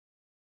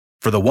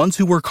For the ones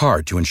who work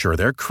hard to ensure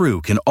their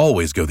crew can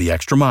always go the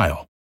extra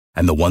mile,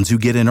 and the ones who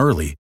get in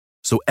early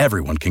so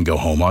everyone can go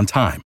home on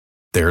time,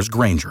 there's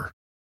Grainger,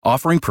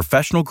 offering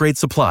professional-grade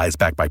supplies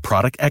backed by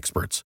product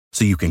experts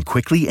so you can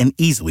quickly and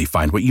easily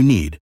find what you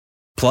need.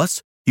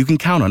 Plus, you can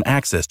count on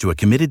access to a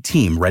committed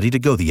team ready to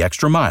go the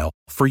extra mile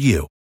for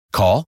you.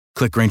 Call,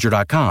 click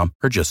Grainger.com,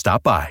 or just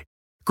stop by.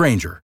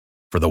 Grainger,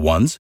 for the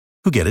ones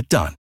who get it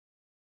done.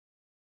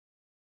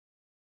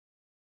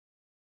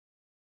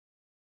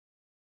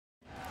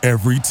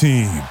 Every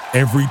team,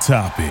 every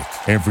topic,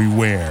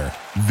 everywhere.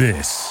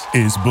 This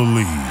is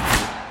Believe.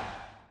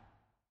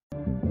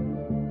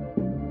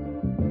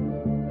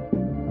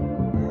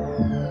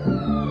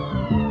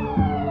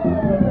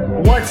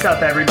 What's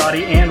up,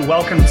 everybody, and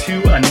welcome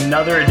to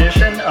another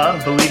edition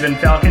of Believe in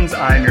Falcons.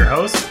 I'm your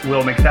host,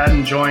 Will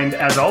McFadden, joined,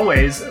 as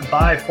always,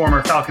 by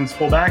former Falcons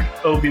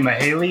fullback, Ovie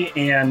Mughelli.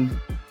 And,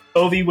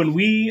 Ovie, when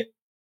we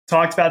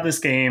talked about this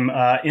game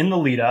in the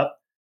lead-up,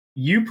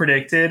 you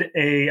predicted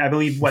I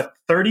believe,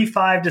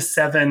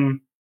 35-7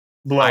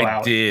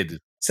 blowout. I did.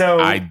 So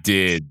I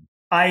did.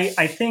 I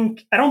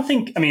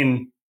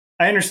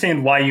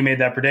understand why you made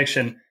that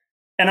prediction,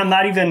 and I'm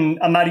not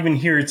even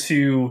here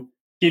to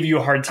give you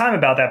a hard time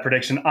about that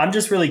prediction. I'm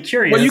just really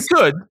curious. Well, you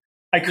could.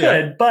 I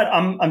could, but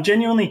I'm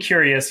genuinely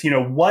curious.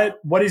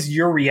 What is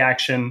your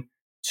reaction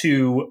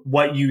to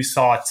what you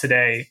saw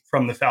today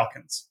from the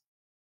Falcons?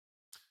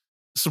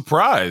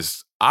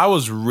 Surprised. I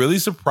was really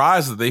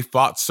surprised that they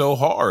fought so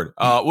hard.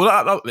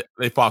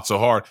 They fought so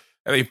hard.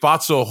 And they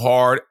fought so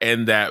hard,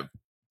 and that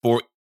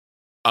for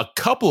a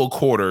couple of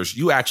quarters,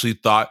 you actually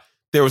thought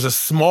there was a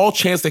small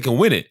chance they can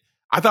win it.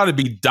 I thought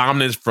it'd be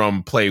dominance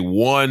from play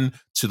one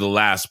to the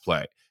last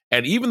play.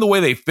 And even the way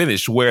they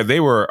finished,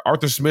 where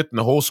Arthur Smith and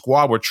the whole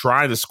squad were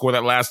trying to score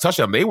that last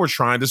touchdown. They were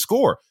trying to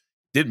score.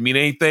 Didn't mean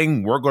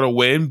anything. Weren't going to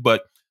win,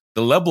 but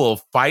the level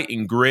of fight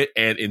and grit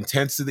and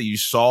intensity that you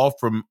saw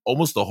from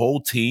almost the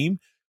whole team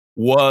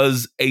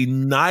was a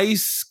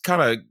nice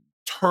kind of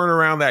turn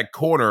around that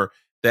corner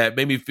that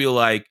made me feel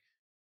like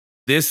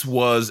this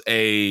was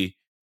a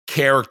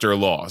character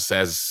loss.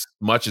 As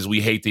much as we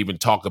hate to even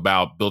talk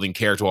about building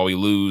character while we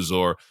lose,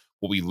 or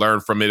what we learn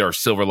from it, or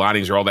silver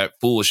linings, or all that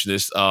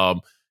foolishness,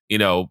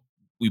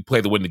 we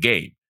play to win the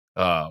game,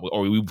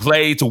 or we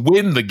play to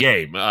win the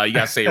game. You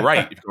got to say it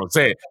right if you're going to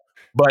say it.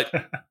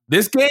 But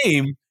this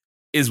game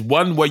is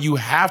one where you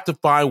have to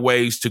find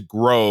ways to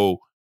grow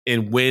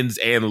in wins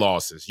and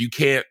losses. You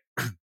can't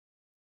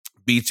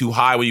be too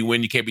high when you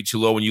win. You can't be too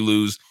low when you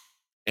lose.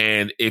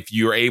 And if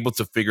you're able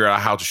to figure out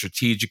how to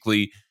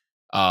strategically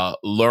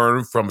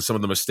learn from some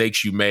of the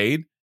mistakes you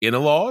made in a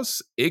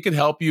loss, it can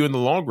help you in the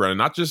long run. And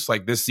not just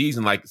like this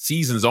season, like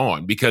seasons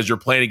on, because you're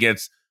playing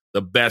against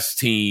the best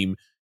team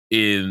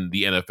in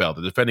the NFL,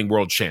 the defending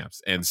world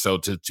champs. And so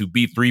to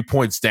be 3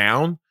 points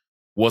down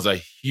was a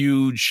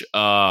huge,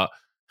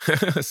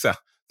 sounds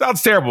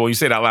terrible when you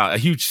say it out loud, a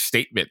huge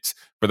statement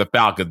for the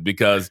Falcons,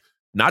 because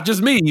not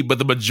just me, but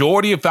the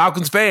majority of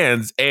Falcons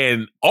fans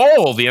and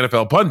all the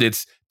NFL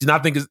pundits did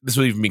not think this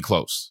would even be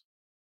close.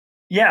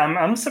 Yeah,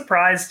 I'm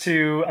surprised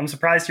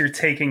you're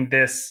taking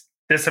this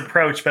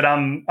approach, but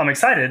I'm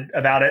excited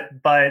about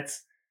it. But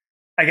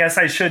I guess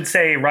I should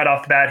say right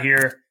off the bat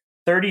here,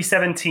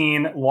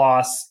 30-17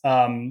 loss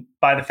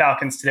by the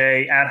Falcons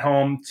today at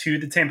home to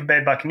the Tampa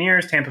Bay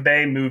Buccaneers. Tampa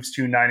Bay moves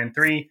to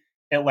 9-3.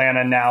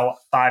 Atlanta now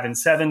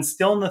 5-7,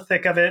 still in the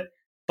thick of it.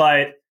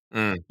 But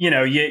you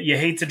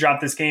hate to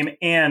drop this game,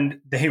 and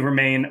they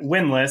remain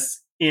winless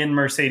in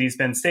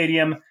Mercedes-Benz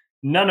Stadium.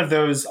 None of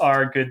those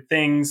are good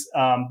things.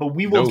 But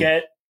we will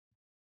get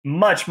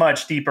much,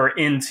 much deeper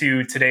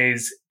into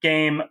today's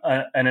game.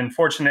 An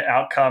unfortunate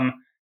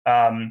outcome,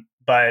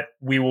 but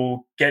we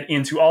will get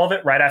into all of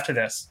it right after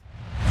this.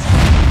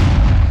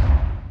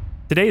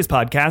 Today's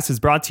podcast is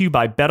brought to you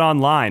by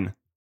BetOnline.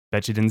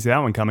 Bet you didn't see that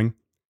one coming.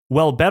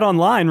 Well,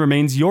 BetOnline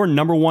remains your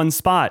number one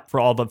spot for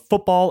all the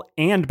football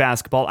and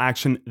basketball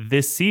action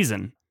this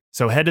season.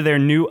 So head to their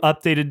new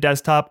updated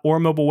desktop or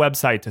mobile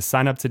website to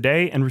sign up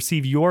today and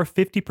receive your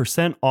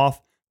 50%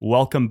 off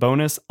welcome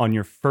bonus on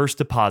your first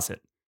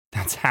deposit.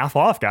 That's half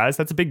off, guys.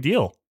 That's a big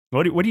deal.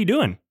 What are you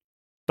doing?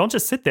 Don't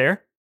just sit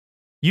there.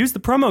 Use the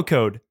promo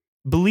code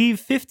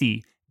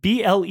BELIEVE50,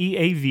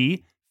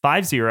 BLEAV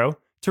 50,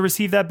 to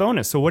receive that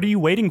bonus. So what are you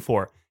waiting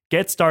for?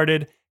 Get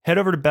started. Head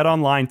over to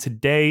BetOnline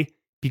today,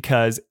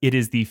 because it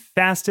is the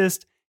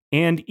fastest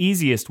and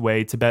easiest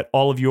way to bet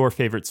all of your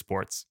favorite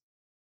sports.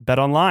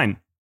 BetOnline,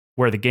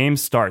 where the game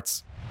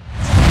starts.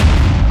 All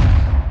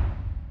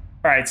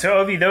right, so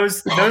Ovie,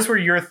 those were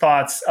your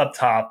thoughts up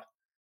top,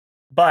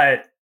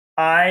 but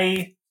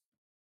I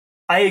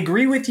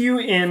agree with you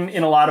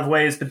in a lot of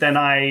ways. But then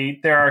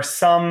there are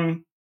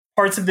some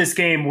parts of this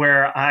game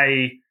where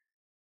I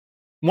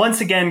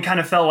once again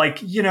kind of felt like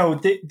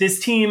this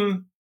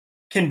team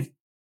can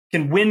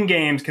win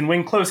games, can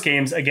win close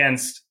games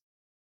against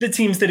the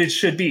teams that it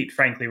should beat,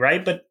 frankly,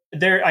 right? But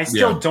I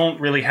still don't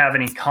really have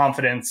any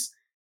confidence,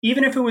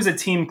 even if it was a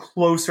team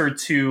closer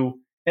to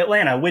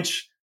Atlanta,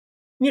 which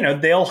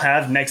they'll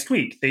have next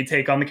week. They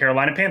take on the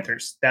Carolina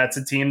Panthers. That's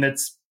a team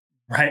that's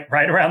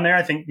right around there.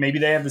 I think maybe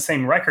they have the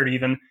same record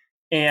even.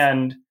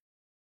 And,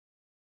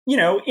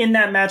 in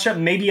that matchup,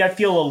 maybe I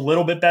feel a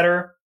little bit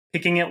better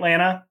picking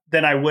Atlanta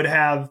than I would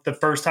have the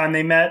first time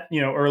they met,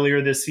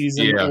 earlier this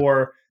season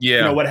or,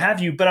 what have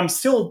you. But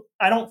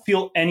I don't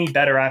feel any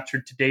better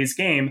after today's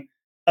game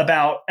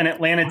about an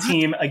Atlanta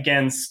team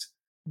against,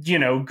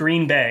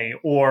 Green Bay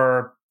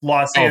or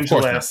Los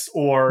Angeles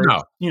or,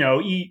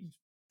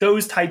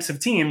 those types of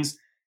teams.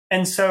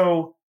 And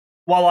so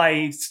while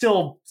I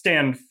still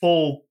stand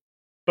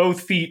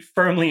both feet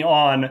firmly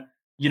on,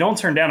 you don't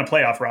turn down a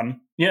playoff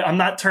run. I'm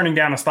not turning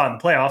down a spot in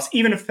the playoffs.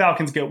 Even if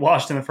Falcons get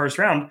washed in the first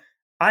round,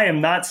 I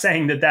am not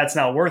saying that that's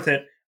not worth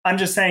it. I'm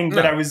just saying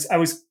that I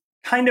was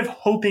kind of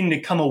hoping to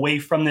come away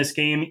from this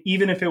game,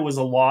 even if it was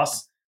a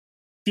loss,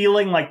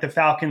 feeling like the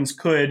Falcons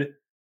could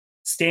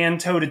stand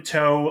toe to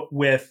toe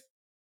with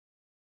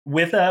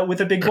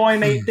a big boy.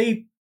 And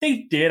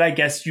they did, I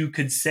guess you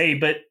could say.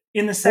 But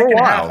in the second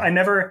half, I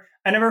never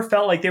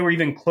felt like they were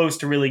even close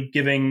to really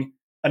giving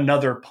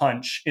another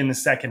punch in the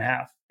second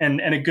half. And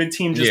a good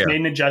team just made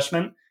an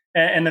adjustment,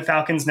 and the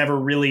Falcons never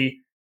really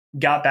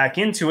got back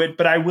into it.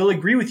 But I will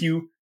agree with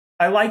you.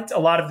 I liked a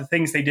lot of the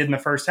things they did in the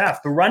first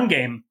half. The run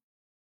game,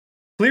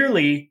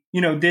 clearly,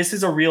 this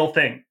is a real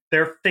thing.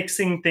 They're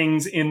fixing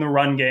things in the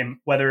run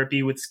game, whether it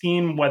be with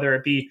scheme, whether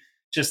it be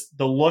just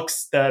the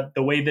looks, the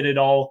way that it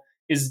all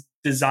is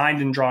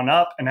designed and drawn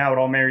up and how it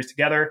all marries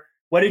together.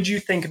 What did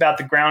you think about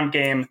the ground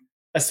game,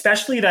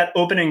 especially that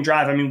opening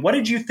drive? I mean, what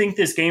did you think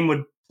this game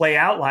would play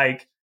out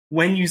like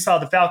when you saw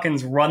the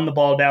Falcons run the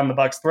ball down the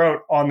Bucs'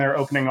 throat on their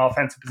opening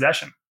offensive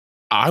possession?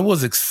 I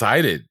was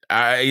excited.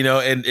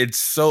 And it's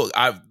so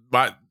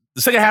the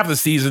second half of the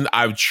season,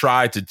 I've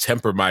tried to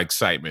temper my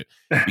excitement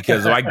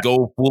because if I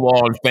go full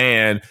on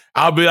fan,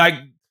 I'll be like,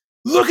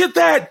 look at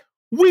that.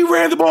 We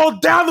ran the ball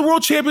down the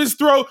world champion's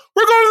throat.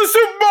 We're going to the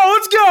Super Bowl.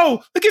 Let's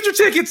go. Let's get your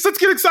tickets. Let's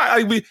get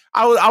excited.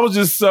 I was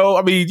just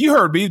so, you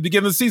heard me at the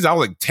beginning of the season. I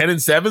was like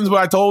 10-7 is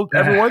what I told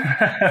everyone.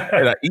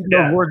 And I eat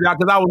those words out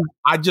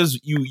because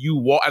you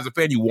want, as a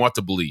fan, you want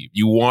to believe.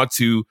 You want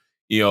to,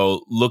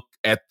 look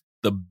at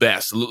the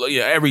best.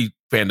 Every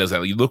fan does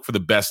that. You look for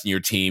the best in your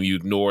team. You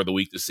ignore the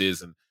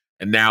weaknesses.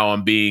 And now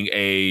I'm being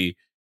a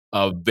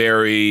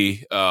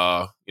very,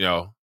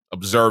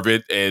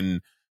 observant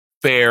and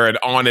fair and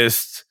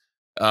honest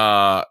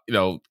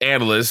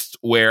analyst,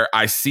 where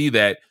I see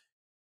that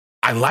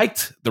I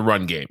liked the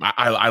run game.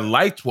 I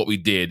liked what we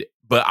did,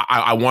 but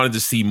I wanted to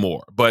see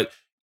more. But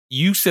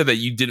you said that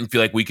you didn't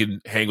feel like we could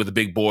hang with the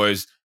big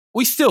boys.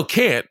 We still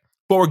can't,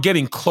 but we're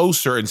getting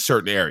closer in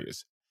certain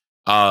areas.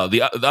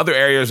 The other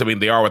areas,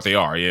 they are what they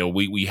are.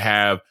 We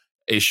have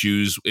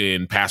issues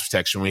in pass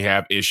protection. We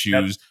have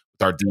issues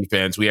with our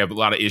defense. We have a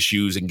lot of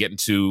issues in getting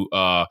to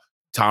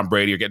Tom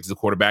Brady or getting to the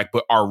quarterback.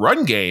 But our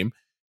run game,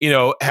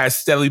 has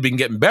steadily been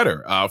getting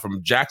better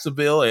from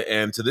Jacksonville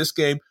and to this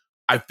game.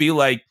 I feel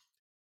like,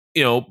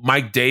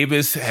 Mike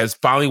Davis has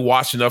finally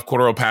watched enough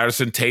Cordero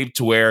Patterson tape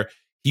to where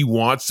he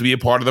wants to be a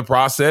part of the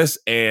process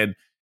and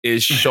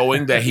is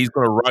showing that he's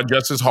going to run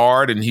just as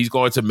hard and he's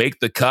going to make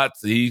the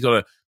cuts. He's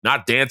going to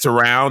not dance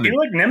around. He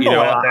looked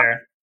nimble out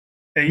there.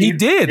 He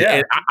did. Yeah.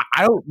 And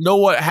I don't know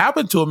what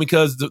happened to him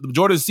because the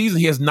majority of the season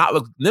he has not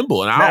looked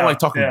nimble. And I don't like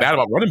talking bad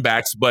about running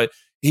backs, but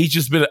he's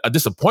just been a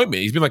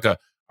disappointment. He's been like a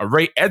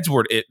Ray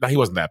Edwards. No, he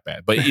wasn't that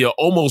bad, but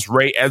almost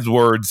Ray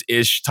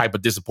Edwards-ish type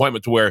of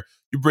disappointment to where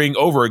you bring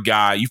over a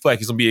guy, you feel like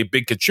he's going to be a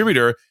big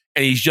contributor,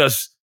 and he's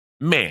just,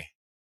 man,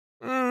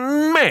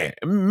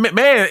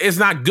 it's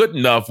not good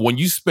enough when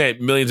you spent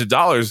millions of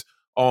dollars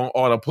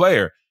on a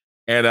player.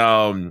 And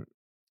I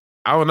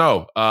don't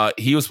know.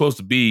 He was supposed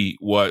to be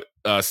what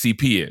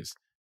CP is.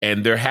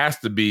 And there has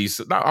to be,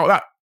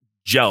 not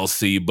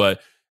jealousy,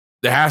 but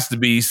there has to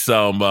be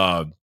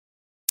some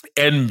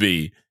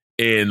envy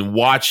in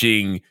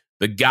watching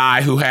the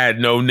guy who had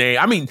no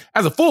name.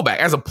 As a fullback,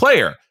 as a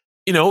player,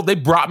 they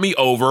brought me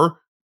over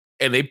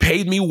and they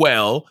paid me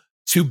well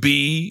to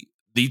be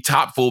the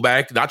top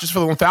fullback, not just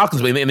for the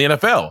Falcons, but in the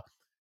NFL.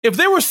 If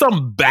there was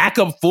some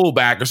backup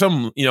fullback or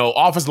some,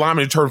 offensive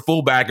lineman who turned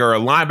fullback or a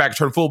linebacker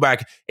turned fullback,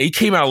 and he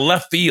came out of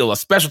left field, a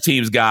special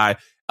teams guy,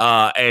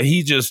 and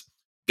he just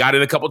got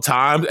in a couple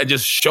times and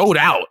just showed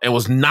out and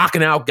was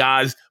knocking out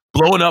guys,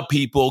 blowing up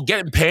people,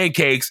 getting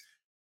pancakes,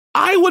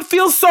 I would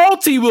feel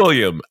salty,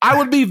 William. I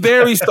would be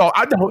very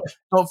salty.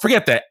 Don't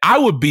forget that. I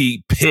would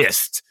be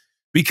pissed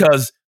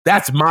because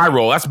that's my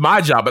role. That's my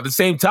job. At the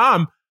same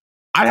time,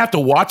 I'd have to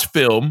watch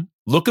film,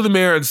 look in the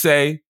mirror and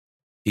say,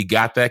 he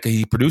got that because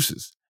he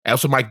produces.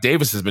 That's what Mike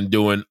Davis has been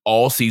doing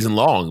all season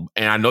long.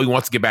 And I know he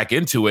wants to get back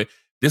into it.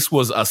 This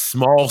was a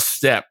small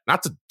step,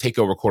 not to take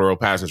over Cordero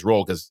Patterson's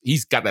role because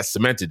he's got that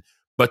cemented,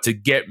 but to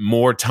get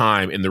more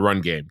time in the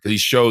run game because he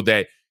showed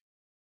that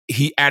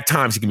at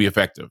times he can be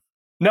effective.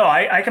 No,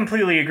 I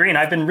completely agree. And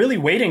I've been really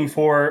waiting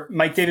for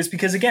Mike Davis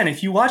because, again,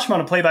 if you watch him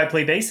on a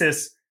play-by-play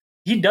basis,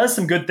 he does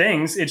some good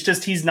things. It's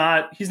just he's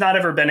not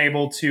ever been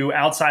able to,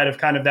 outside of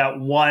kind of that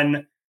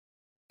one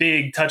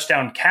big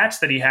touchdown catch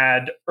that he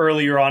had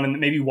earlier on in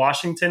maybe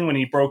Washington when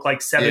he broke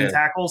like 7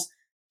 tackles.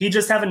 He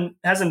just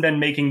hasn't been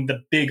making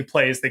the big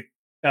plays that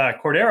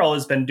Cordero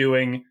has been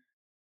doing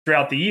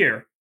throughout the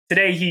year.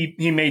 Today,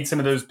 he made some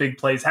of those big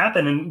plays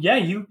happen. And yeah,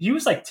 he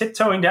was like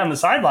tiptoeing down the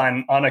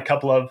sideline on a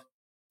couple of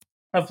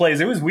plays.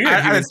 It was weird.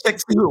 I didn't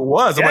see who it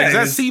was. I'm Yeah, like,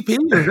 is that CP?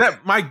 Is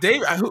that Mike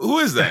Davis? Who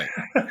is that?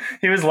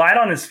 He was light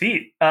on his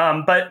feet.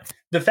 But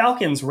the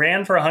Falcons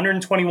ran for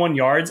 121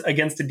 yards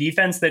against a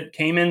defense that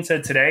came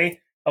into today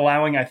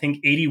allowing, I think,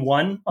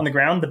 81 on the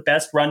ground, the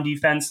best run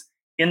defense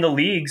in the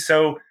league.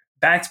 So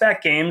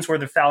back-to-back games where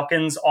the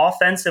Falcons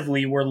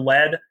offensively were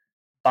led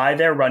by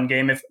their run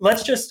game.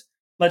 Let's just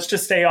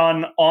stay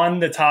on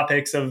the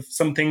topics of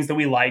some things that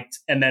we liked,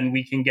 and then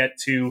we can get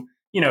to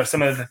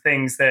some of the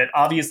things that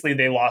obviously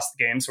they lost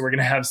the game. So we're going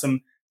to have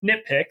some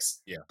nitpicks.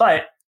 Yeah.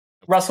 But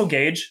Russell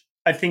Gage,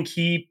 I think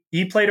he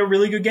played a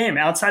really good game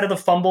outside of the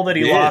fumble that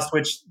he lost,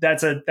 which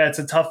that's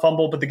a tough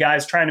fumble, but the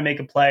guy's trying to make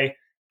a play.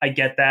 I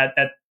get that.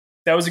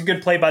 That was a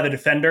good play by the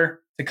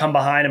defender to come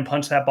behind and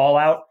punch that ball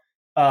out.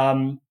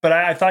 But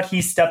I thought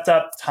he stepped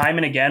up time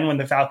and again when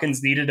the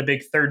Falcons needed a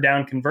big third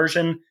down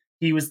conversion.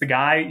 He was the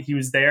guy. He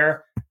was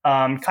there.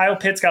 Kyle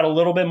Pitts got a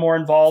little bit more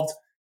involved.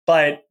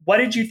 But what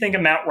did you think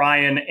of Matt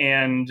Ryan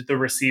and the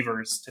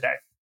receivers today?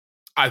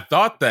 I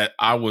thought that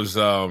I was,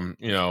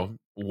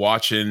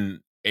 watching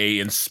a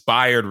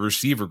inspired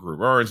receiver group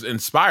or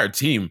inspired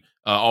team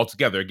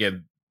altogether.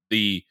 Again,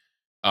 the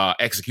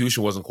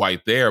execution wasn't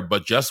quite there,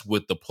 but just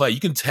with the play, you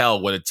can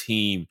tell when a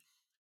team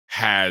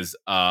has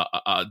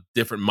a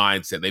different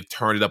mindset. They've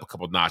turned it up a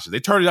couple of notches. They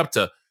turned it up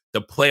to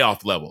the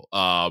playoff level.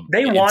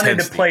 They wanted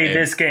to play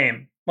this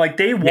game. Like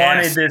they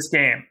wanted this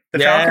game. The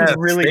Falcons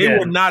really did. They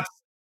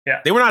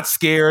were not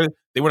scared.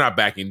 They were not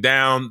backing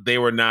down. They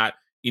were not,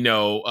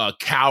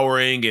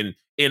 cowering and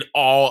in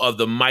awe of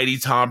the mighty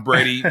Tom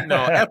Brady.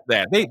 No, F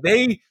that.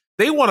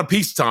 They want a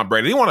piece of Tom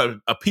Brady. They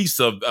want a piece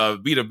of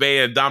Vita Vea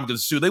and Ndamukong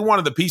Suh. They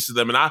wanted a piece of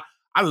them, and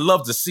I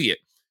love to see it.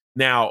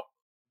 Now,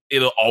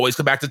 it'll always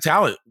come back to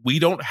talent. We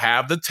don't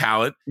have the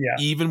talent,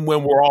 even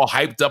when we're all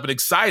hyped up and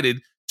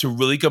excited to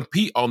really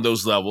compete on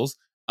those levels.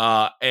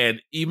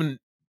 And even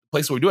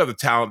places where we do have the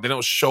talent, they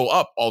don't show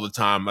up all the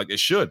time like they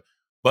should.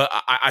 But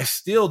I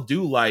still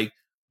do like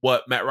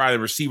what Matt Ryan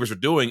and receivers are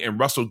doing, and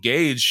Russell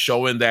Gage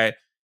showing that,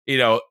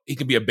 he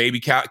can be a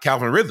baby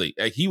Calvin Ridley.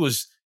 Like he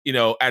was,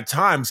 at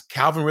times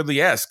Calvin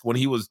Ridley-esque when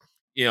he was,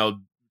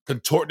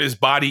 contorting his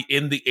body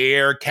in the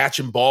air,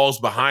 catching balls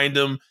behind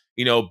him,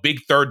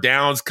 big third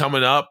downs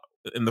coming up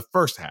in the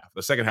first half.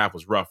 The second half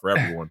was rough for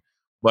everyone.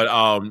 But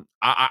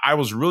I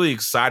was really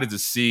excited to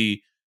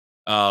see,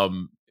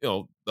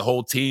 the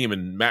whole team,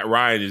 and Matt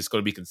Ryan is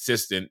going to be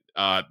consistent.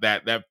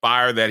 That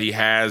fire that he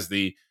has,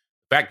 the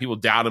fact people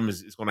doubt him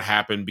is going to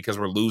happen because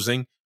we're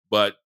losing.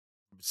 But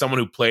someone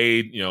who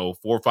played, 4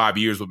 or 5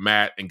 years with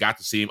Matt and got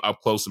to see him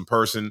up close in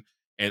person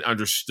and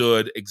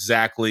understood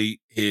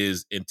exactly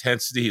his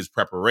intensity, his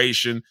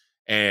preparation,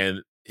 and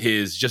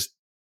his just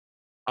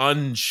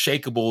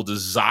unshakable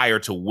desire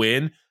to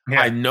win.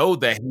 Yeah. I know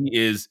that he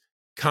is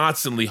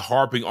constantly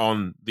harping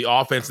on the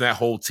offense and that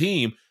whole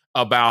team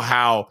about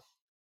how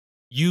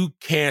you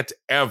can't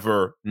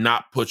ever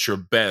not put your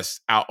best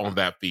out on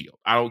that field.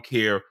 I don't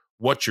care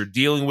what you're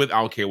dealing with.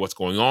 I don't care what's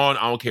going on.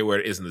 I don't care where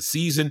it is in the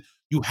season.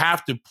 You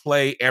have to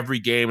play every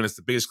game, and it's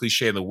the biggest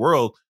cliche in the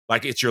world,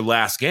 like it's your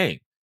last game.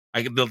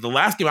 Like the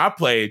last game I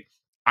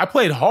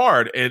played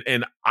hard,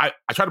 and I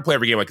try to play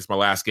every game like it's my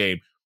last game.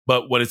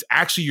 But when it's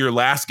actually your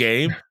last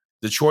game,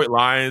 Detroit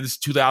Lions,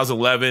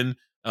 2011,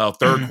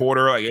 third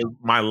quarter, like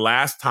my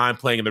last time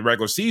playing in the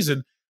regular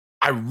season,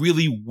 I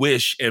really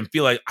wish and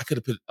feel like I could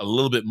have put a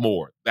little bit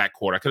more that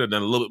quarter. I could have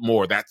done a little bit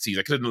more that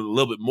season. I could have done a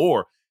little bit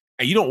more.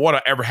 And you don't want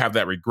to ever have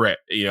that regret.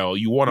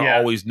 You want to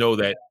always know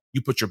that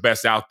you put your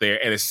best out there.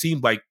 And it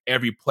seemed like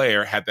every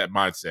player had that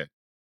mindset.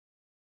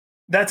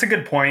 That's a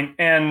good point.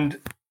 And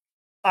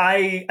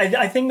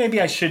I think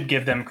maybe I should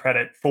give them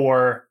credit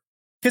for,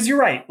 because you're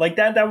right. Like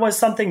that was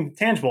something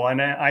tangible.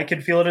 And I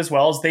could feel it as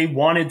well, as they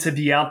wanted to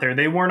be out there.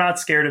 They were not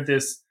scared of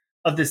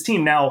this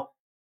team. Now,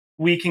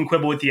 we can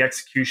quibble with the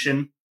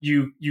execution.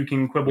 You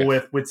can quibble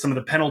with some of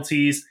the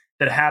penalties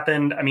that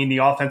happened. I mean, the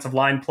offensive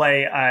line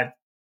play.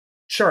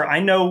 Sure, I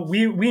know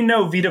we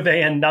know Vita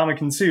Vea and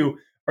Ndamukong Suh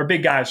are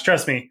big guys.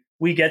 Trust me,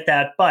 we get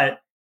that.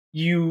 But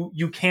you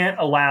can't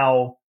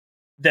allow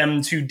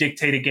them to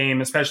dictate a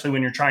game, especially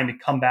when you're trying to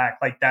come back.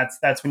 Like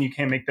that's when you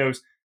can't make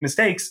those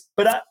mistakes.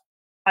 But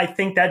I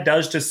think that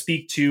does just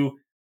speak to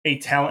a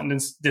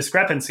talent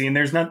discrepancy, and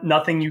there's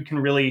nothing you can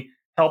really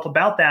help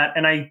about that.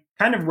 And I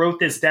kind of wrote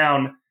this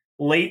down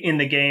late in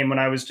the game when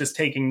I was just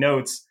taking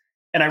notes,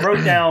 and I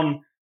wrote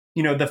down,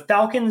 the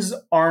Falcons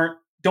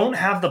don't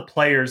have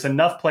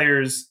enough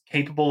players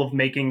capable of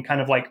making kind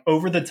of like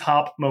over the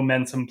top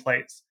momentum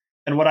plays.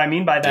 And what I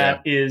mean by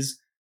that is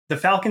the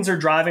Falcons are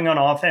driving on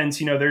offense.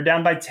 They're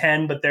down by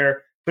 10, but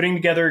they're putting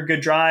together a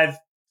good drive,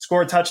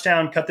 score a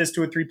touchdown, cut this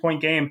to a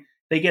 3-point game.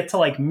 They get to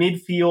like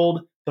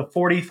midfield, the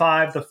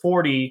 45, the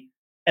 40,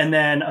 and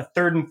then a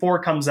 3rd and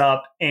 4 comes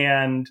up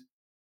and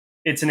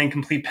it's an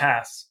incomplete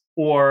pass,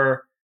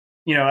 or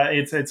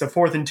it's a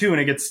 4th and 2 and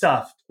it gets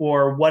stuffed,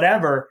 or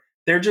whatever.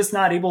 They're just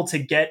not able to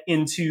get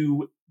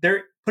into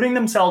putting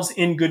themselves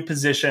in good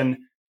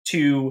position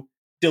to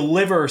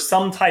deliver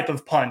some type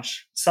of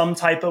punch, some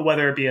type of,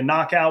 whether it be a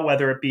knockout,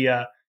 whether it be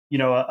a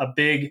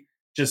big,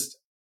 just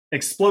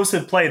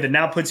explosive play that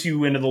now puts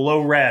you into the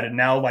low red. And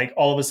now like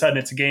all of a sudden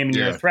it's a game and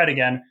you're a threat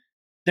again.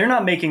 They're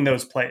not making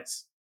those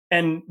plays.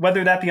 And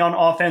whether that be on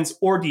offense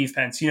or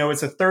defense,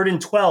 it's a 3rd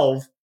and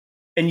 12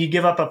 and you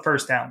give up a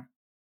first down.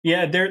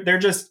 Yeah, they're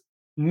just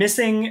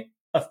missing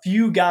a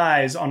few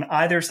guys on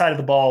either side of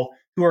the ball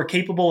who are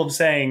capable of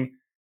saying,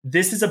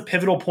 this is a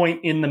pivotal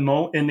point in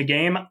the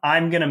game.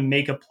 I'm going to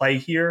make a play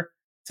here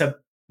to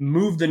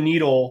move the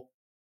needle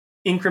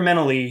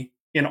incrementally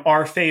in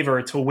our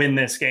favor to win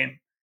this game.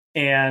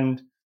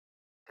 And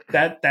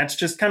that's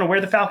just kind of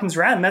where the Falcons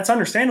are at. And that's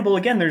understandable.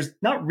 Again, there's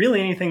not really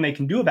anything they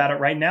can do about it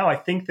right now. I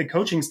think the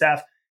coaching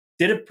staff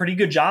did a pretty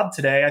good job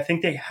today. I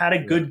think they had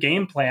a good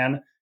game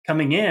plan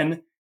coming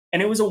in,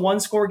 and it was a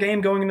 1-score game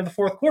going into the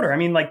fourth quarter. I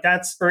mean, like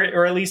that's,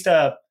 or at least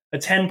a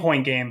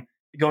 10-point game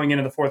going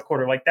into the fourth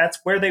quarter. Like that's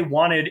where they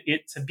wanted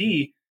it to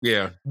be.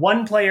 Yeah.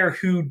 One player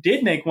who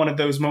did make one of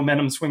those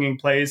momentum swinging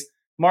plays,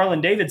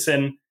 Marlon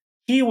Davidson,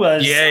 he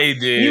was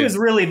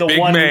really the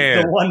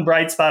one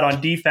bright spot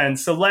on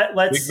defense. So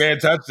let's big man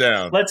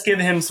touchdown. Let's give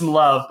him some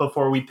love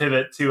before we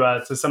pivot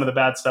to some of the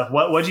bad stuff.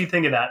 What do you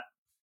think of that?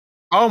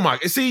 Oh my!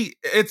 See,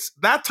 it's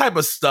that type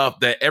of stuff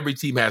that every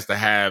team has to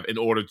have in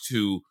order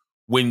to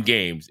win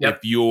games. Yep.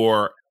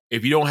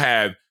 If you don't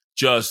have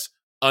just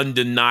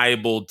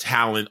undeniable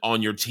talent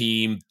on your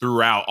team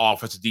throughout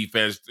offensive,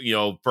 defense,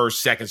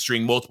 first, second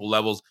string, multiple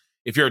levels.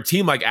 If you're a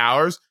team like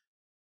ours,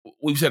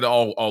 we've said it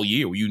all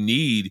year, you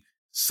need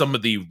some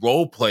of the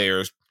role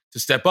players to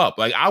step up.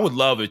 Like I would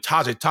love if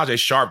Tajay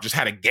Sharp just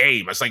had a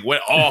game. It's like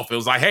went off. It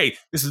was like, hey,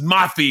 this is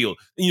my field.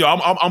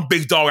 I'm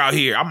big dog out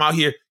here. I'm out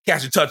here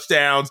catching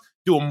touchdowns,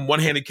 doing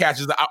one-handed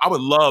catches. I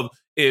would love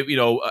if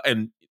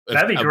and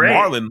that'd be great.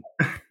 Marlon.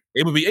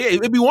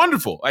 It'd be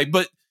wonderful. Like,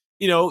 but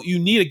you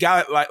need a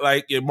guy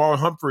like Marlon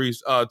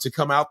Humphreys to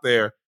come out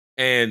there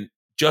and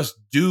just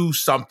do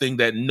something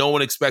that no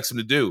one expects him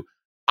to do.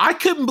 I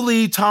couldn't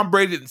believe Tom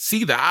Brady didn't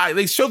see that.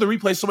 They showed the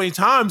replay so many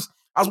times.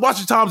 I was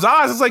watching Tom's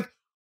eyes. I was like,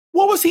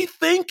 what was he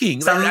thinking?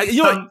 No,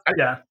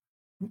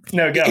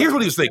 go. Here's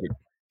what he was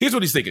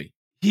thinking.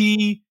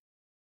 He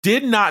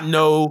did not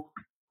know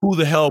who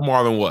the hell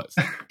Marlon was.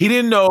 He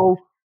didn't know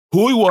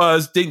who he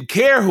was, didn't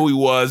care who he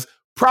was.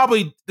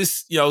 Probably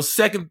this,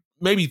 second,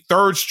 maybe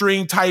third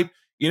string type,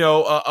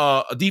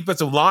 a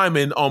defensive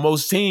lineman on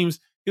most teams.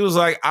 He was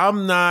like,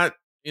 I'm not,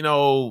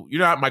 you're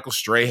not Michael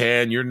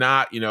Strahan. You're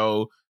not, he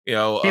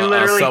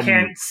literally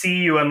can't see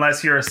you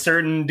unless you're a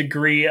certain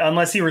degree,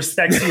 unless he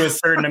respects you a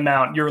certain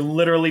amount. You're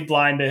literally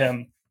blind to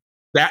him.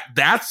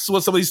 That's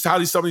what some of these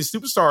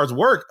superstars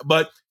work.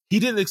 But he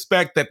didn't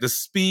expect that the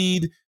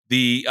speed,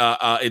 the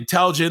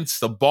intelligence,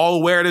 the ball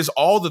awareness,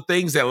 all the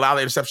things that allow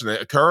the interception to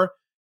occur.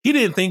 He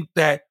didn't think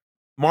that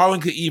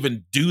Marlon could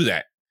even do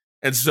that.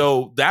 And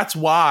so that's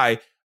why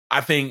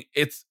I think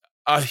it's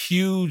a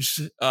huge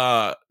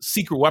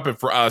secret weapon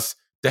for us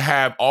to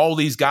have all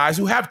these guys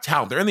who have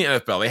talent. They're in the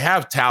NFL. They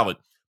have talent,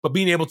 but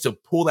being able to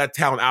pull that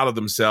talent out of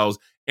themselves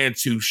and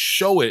to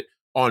show it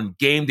on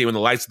game day when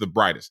the lights are the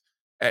brightest.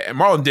 And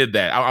Marlon did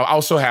that. I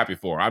was so happy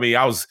for him. I mean,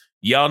 I was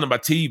yelling at my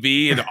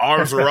TV and the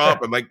arms were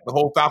up and like the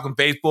whole Falcon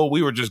faithful,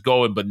 we were just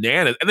going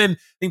bananas. And then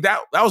I think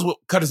that was what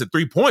cut us at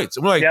 3 points.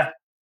 And we're like,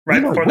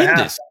 right before the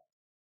half.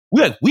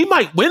 We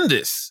might win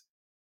this.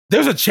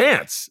 There's a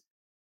chance.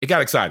 It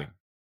got exciting.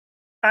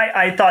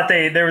 I thought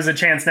there was a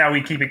chance now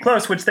we keep it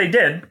close, which they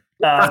did.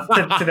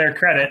 To their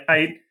credit,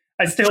 I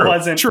still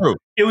wasn't. True.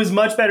 It was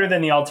much better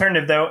than the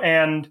alternative, though.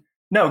 And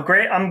no,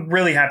 great. I'm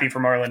really happy for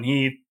Marlon.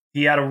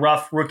 He had a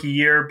rough rookie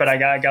year, but I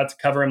got to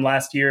cover him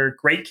last year.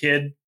 Great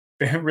kid,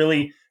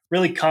 really,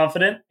 really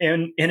confident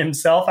in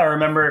himself. I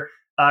remember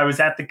I was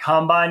at the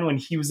combine when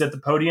he was at the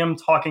podium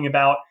talking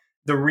about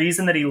the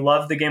reason that he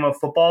loved the game of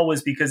football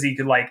was because he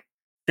could like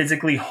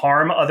physically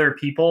harm other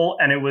people,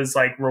 and it was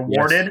like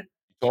rewarded. Yes,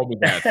 you told me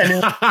that.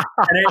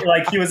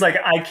 and he was like,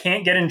 I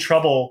can't get in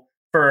trouble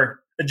for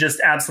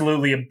just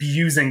absolutely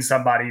abusing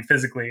somebody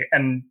physically.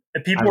 And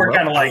people were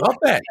kind of like,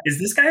 is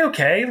this guy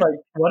okay? Like,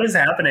 what is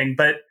happening?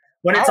 But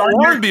when it's on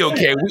your team,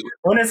 okay.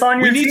 When it's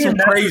on your team, team,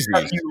 that's the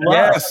stuff you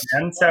love. Yes.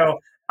 And so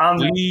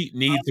we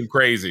need some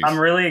crazies. I'm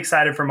really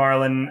excited for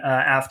Marlon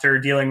after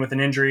dealing with an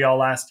injury all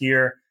last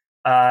year.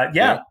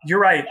 You're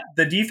right.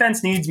 The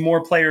defense needs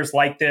more players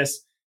like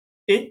this.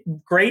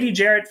 Grady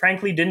Jarrett,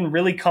 frankly, didn't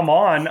really come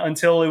on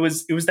until it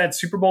was that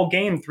Super Bowl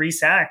game, 3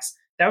 sacks.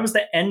 That was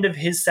the end of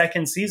his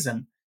second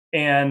season.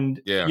 And,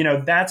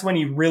 that's when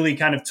he really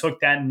kind of took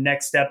that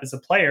next step as a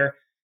player.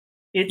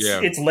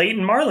 It's late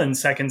in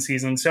Marlon's second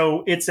season.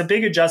 So it's a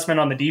big adjustment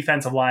on the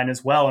defensive line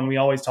as well. And we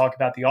always talk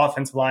about the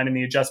offensive line and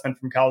the adjustment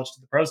from college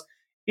to the pros.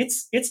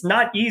 It's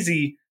not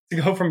easy to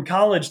go from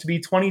college to be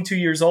 22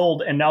 years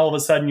old. And now all of a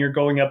sudden you're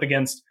going up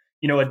against,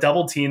 a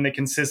double team that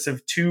consists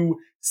of 2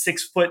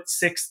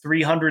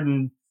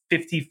 6'6",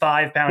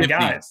 355-pound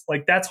guys.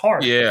 Like that's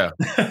hard. Yeah.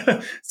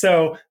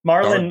 So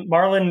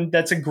Marlon,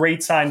 that's a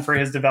great sign for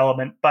his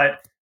development.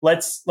 But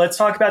let's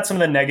talk about some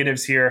of the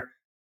negatives here.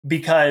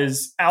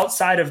 because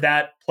outside of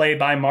that play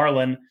by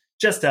Marlon,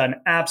 just an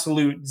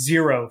absolute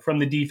zero from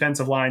the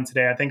defensive line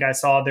today. I think I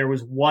saw there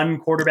was one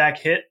quarterback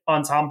hit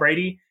on Tom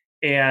Brady,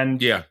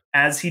 and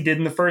as he did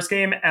in the first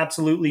game,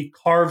 absolutely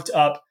carved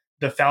up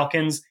the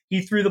Falcons.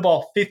 He threw the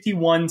ball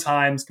 51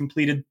 times,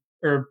 completed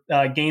or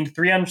gained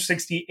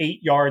 368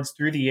 yards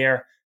through the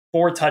air,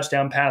 4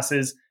 touchdown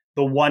passes,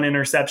 the 1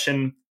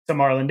 interception to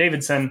Marlon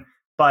Davidson.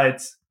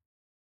 But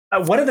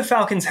what do the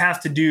Falcons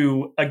have to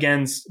do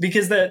against,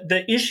 because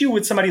the issue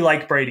with somebody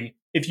like Brady,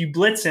 if you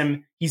blitz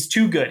him, he's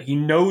too good. He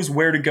knows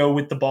where to go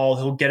with the ball.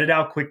 He'll get it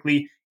out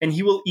quickly, and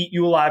he will eat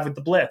you alive with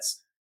the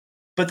blitz.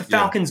 But the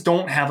Falcons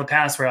don't have a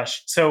pass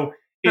rush. So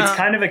it's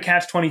kind of a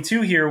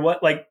catch-22 here.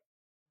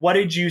 What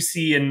did you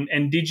see,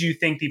 and did you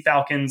think the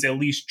Falcons at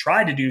least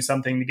tried to do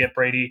something to get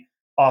Brady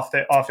off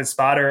his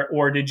spot,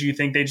 or did you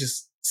think they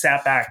just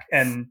sat back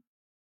and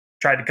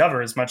tried to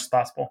cover as much as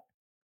possible?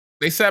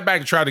 They sat back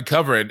and tried to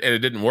cover it, and it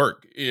didn't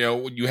work. You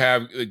know, you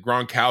have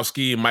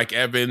Gronkowski and Mike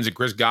Evans and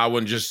Chris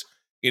Godwin just,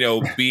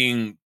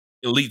 being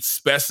elite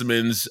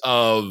specimens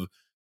of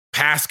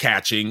pass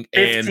catching.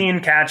 15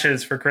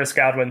 catches for Chris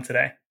Godwin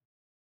today.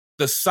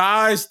 The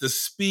size, the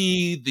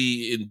speed,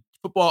 the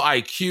football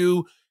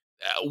IQ,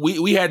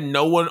 we had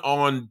no one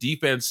on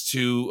defense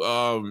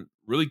to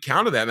really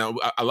counter that. Now,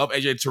 I love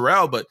AJ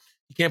Terrell, but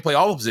he can't play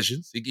all the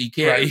positions. He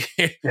can't,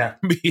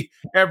 be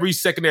every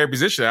secondary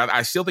position.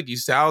 I still think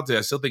he's talented.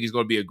 I still think he's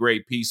going to be a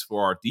great piece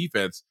for our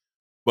defense.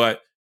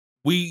 But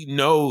we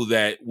know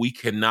that we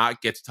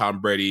cannot get to Tom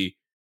Brady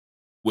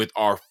with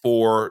our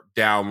 4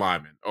 down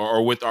linemen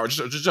or with our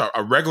just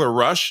a regular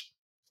rush.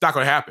 It's not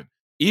going to happen.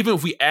 Even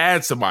if we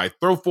add somebody,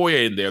 throw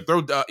Foye in there,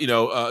 throw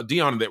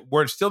Dion in there,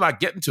 we're still not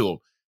getting to him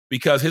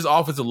because his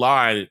offensive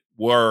line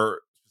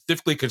were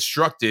specifically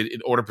constructed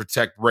in order to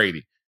protect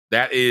Brady.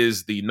 That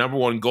is the number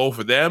one goal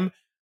for them.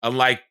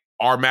 Unlike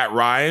our Matt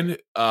Ryan,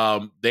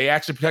 they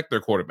actually protect their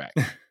quarterback.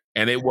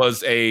 And it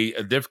was a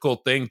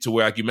difficult thing to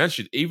where, like you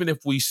mentioned, even if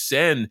we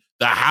send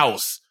the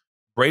house,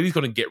 Brady's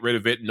going to get rid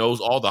of it, knows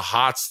all the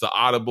hots, the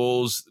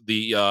audibles,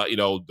 the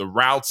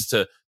routes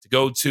to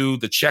go to,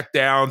 the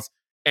checkdowns,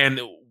 and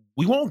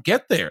we won't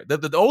get there.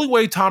 The only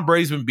way Tom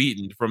Brady's been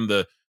beaten from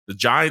the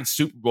Giants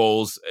Super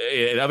Bowls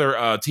and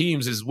other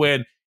teams is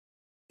when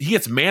he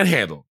gets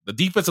manhandled. The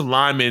defensive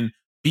linemen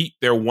beat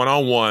their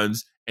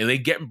one-on-ones and they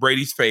get in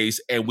Brady's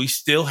face, and we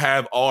still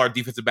have all our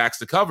defensive backs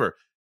to cover.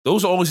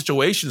 Those are only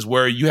situations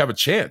where you have a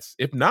chance.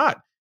 If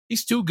not,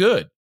 he's too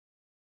good.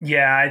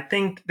 Yeah, I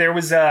think there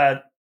was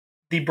the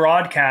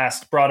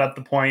broadcast brought up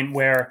the point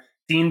where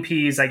Dean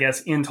Pease, I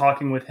guess, in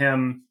talking with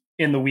him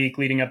in the week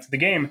leading up to the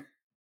game,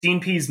 Dean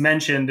Pease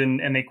mentioned,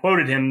 and they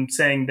quoted him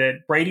saying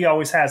that Brady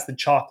always has the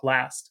chalk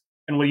last.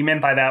 And what he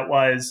meant by that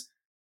was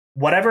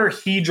whatever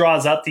he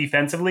draws up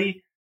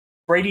defensively,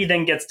 Brady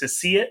then gets to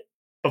see it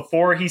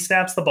before he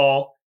snaps the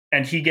ball,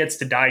 and he gets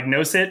to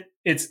diagnose it.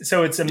 It's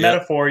a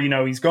metaphor.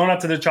 He's going up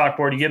to the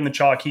chalkboard, you give him the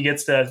chalk, he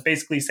gets to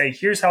basically say,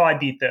 here's how I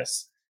beat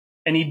this.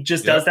 And he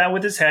just does that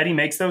with his head. He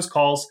makes those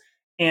calls.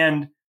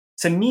 And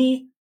to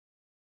me,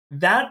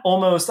 that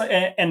almost,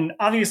 and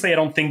obviously I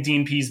don't think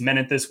Dean Pease meant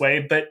it this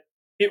way, but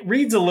it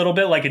reads a little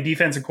bit like a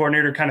defensive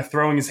coordinator kind of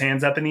throwing his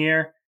hands up in the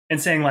air and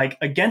saying, like,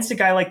 against a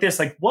guy like this,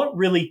 like, what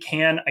really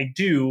can I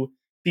do?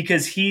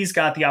 Because he's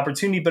got the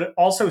opportunity, but it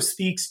also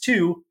speaks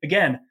to,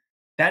 again,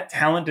 that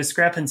talent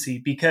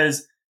discrepancy,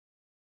 because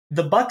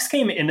the Bucs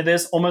came into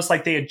this almost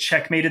like they had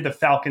checkmated the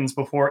Falcons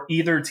before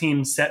either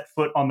team set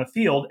foot on the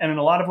field. And in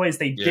a lot of ways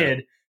they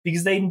did,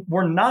 because they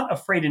were not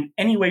afraid in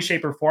any way,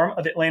 shape, or form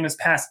of Atlanta's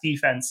pass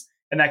defense.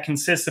 And that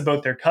consists of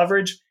both their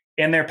coverage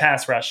and their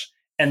pass rush.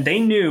 And they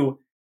knew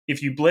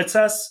if you blitz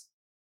us,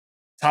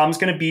 Tom's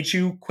going to beat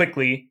you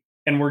quickly,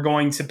 and we're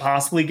going to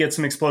possibly get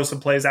some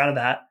explosive plays out of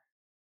that.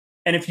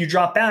 And if you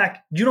drop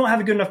back, you don't have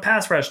a good enough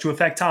pass rush to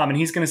affect Tom, and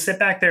he's going to sit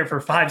back there for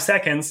 5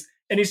 seconds,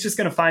 and he's just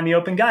going to find the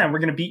open guy, and we're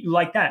going to beat you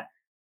like that.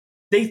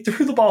 They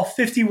threw the ball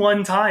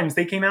 51 times.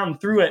 They came out and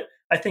threw it,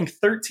 I think,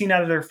 13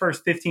 out of their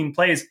first 15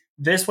 plays.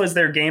 This was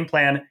their game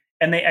plan,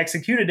 and they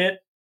executed it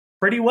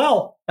pretty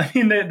well. I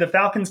mean, the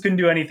Falcons couldn't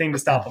do anything to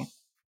stop them.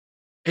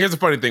 Here's the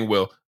funny thing,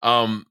 Will.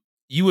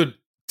 You would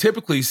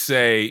typically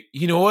say,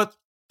 you know what?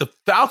 The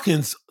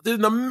Falcons did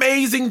an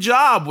amazing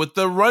job with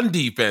the run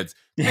defense.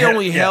 They held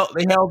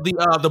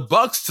the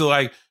Bucs to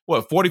like,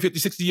 40, 50,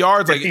 60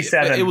 yards?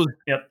 57. Like it was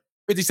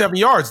 57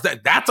 yards.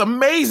 That's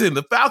amazing.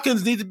 The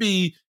Falcons need to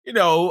be,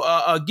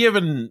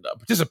 given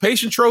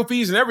participation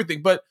trophies and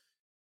everything. But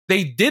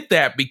they did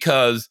that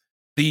because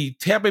the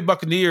Tampa Bay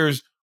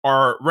Buccaneers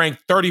are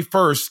ranked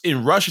 31st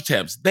in rush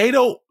attempts. They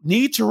don't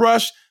need to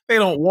rush. They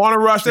don't want to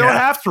rush. They don't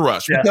have to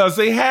rush because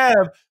they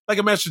have, like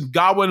I mentioned,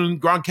 Godwin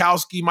and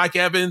Gronkowski, Mike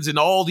Evans, and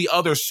all the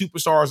other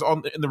superstars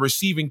in the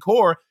receiving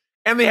core.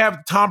 And they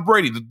have Tom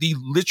Brady, the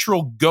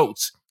literal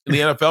GOAT in the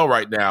NFL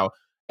right now.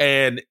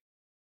 And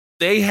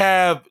they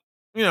have,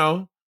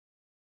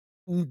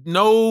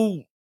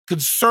 no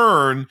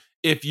concern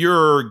if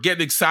you're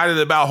getting excited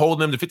about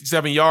holding them to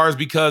 57 yards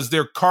because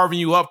they're carving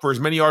you up for as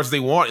many yards as they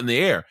want in the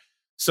air.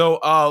 So,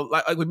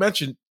 like we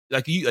mentioned,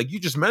 like you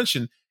just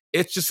mentioned,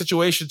 it's just a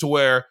situation to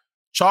where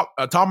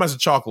Tom has to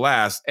chalk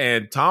last,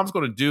 and Tom's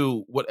going to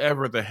do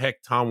whatever the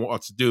heck Tom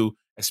wants to do,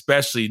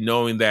 especially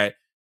knowing that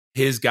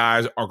his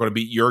guys are going to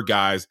beat your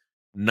guys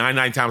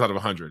 99 times out of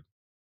 100.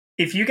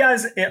 If you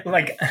guys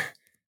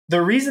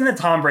the reason that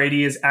Tom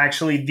Brady is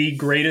actually the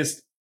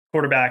greatest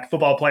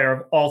football player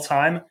of all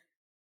time,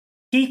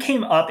 he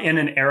came up in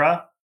an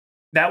era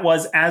that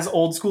was as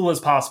old school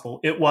as possible.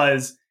 It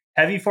was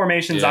heavy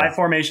formations, I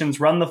formations,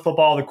 run the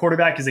football. The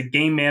quarterback is a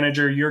game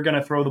manager. You're going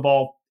to throw the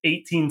ball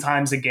 18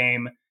 times a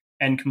game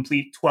and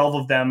complete 12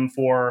 of them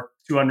for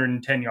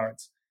 210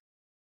 yards.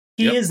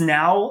 He is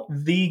now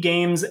the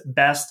game's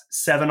best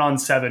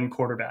 7-on-7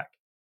 quarterback.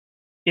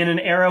 In an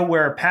era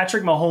where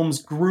Patrick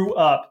Mahomes grew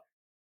up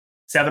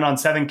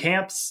 7-on-7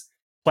 camps,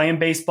 playing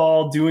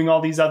baseball, doing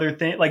all these other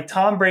things. Like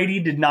Tom Brady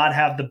did not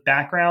have the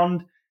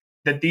background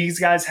that these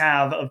guys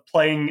have of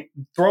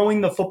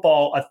throwing the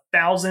football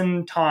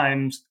 1,000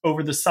 times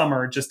over the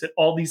summer, just at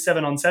all these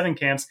 7-on-7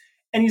 camps.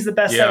 And he's the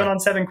best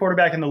 7-on-7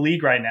 quarterback in the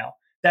league right now.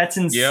 That's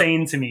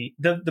insane to me.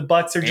 The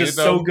Bucs are just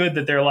so good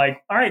that they're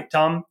like, all right,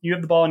 Tom, you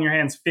have the ball in your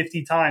hands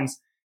 50 times,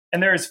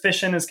 and they're as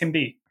efficient as can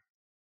be.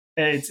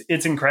 It's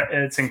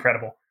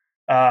incredible.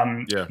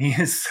 He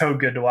is so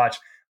good to watch.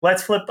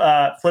 Let's flip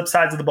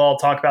sides of the ball.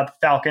 Talk about the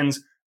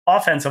Falcons'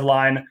 offensive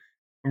line.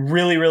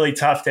 Really, really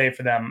tough day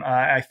for them.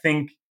 I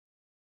think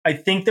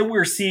that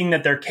we're seeing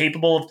that they're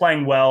capable of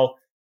playing well,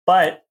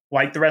 but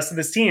like the rest of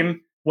this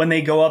team, when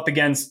they go up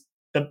against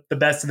the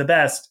best of the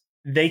best,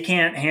 they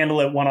can't handle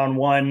it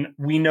one-on-one.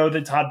 We know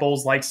that Todd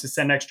Bowles likes to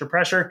send extra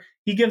pressure.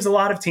 He gives a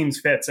lot of teams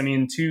fits. I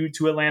mean, to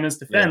Atlanta's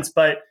defense,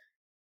 but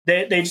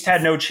they just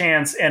had no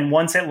chance. And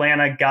once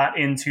Atlanta got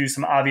into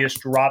some obvious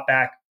drop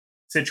back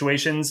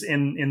situations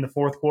in the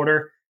fourth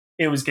quarter,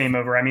 it was game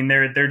over. I mean,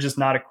 they're just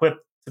not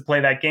equipped to play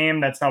that game.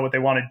 That's not what they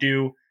want to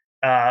do.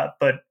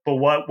 But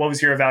what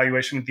was your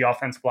evaluation of the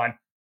offensive line?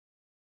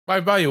 My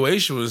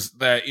evaluation was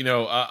that,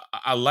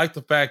 I like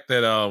the fact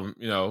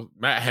that,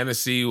 Matt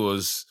Hennessy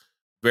was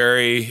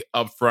very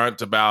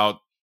upfront about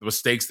the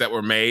mistakes that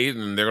were made,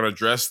 and they're going to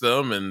address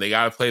them, and they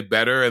got to play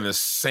better. And the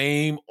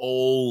same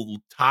old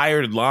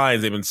tired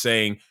lines they've been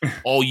saying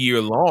all year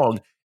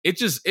long.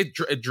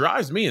 It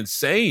drives me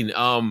insane.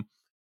 And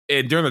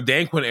during the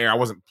Dan Quinn era, I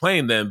wasn't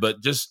playing then,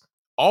 but just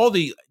don't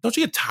you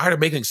get tired of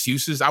making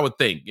excuses? I would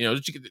think,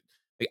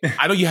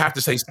 I know you have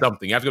to say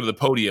something. You have to go to the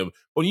podium.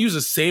 When you use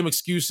the same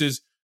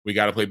excuses, we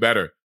got to play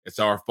better. It's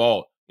our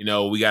fault.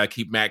 We got to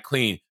keep Matt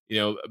clean.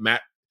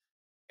 Matt.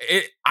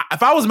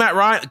 If I was Matt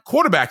Ryan,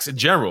 quarterbacks in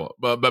general,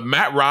 but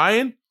Matt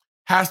Ryan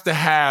has to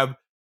have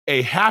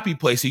a happy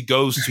place he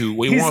goes to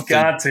where he wants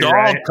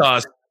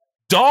to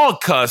dog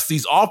cuss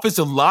these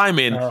offensive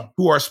linemen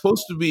who are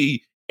supposed to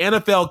be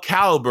NFL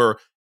caliber,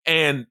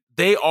 and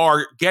they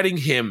are getting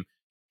him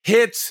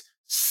hit,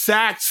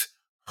 sacked,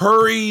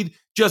 hurried,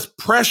 just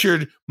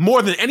pressured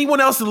more than anyone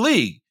else in the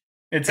league.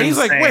 He's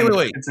like,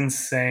 wait. It's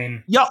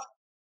insane. Yeah.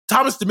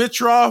 Thomas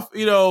Dimitroff,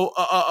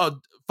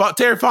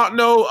 Terry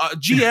Fontenot,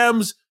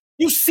 GMs,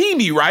 you see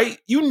me, right?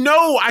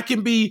 I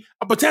can be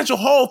a potential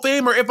Hall of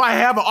Famer if I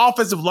have an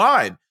offensive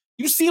line.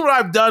 You see what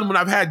I've done when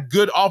I've had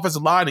good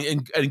offensive line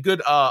and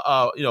good,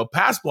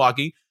 pass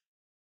blocking.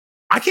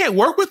 I can't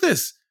work with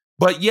this,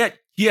 but yet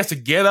he has to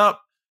get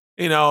up,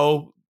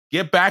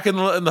 get back in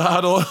the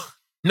huddle,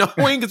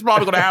 knowing it's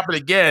probably going to happen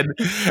again,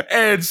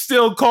 and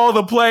still call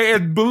the play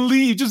and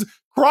believe, just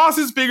cross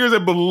his fingers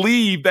and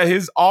believe that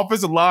his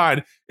offensive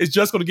line is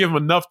just going to give him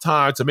enough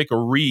time to make a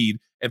read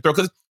and throw.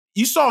 Because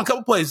you saw in a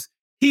couple plays,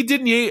 he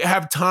didn't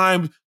have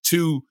time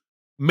to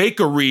make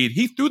a read.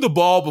 He threw the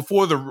ball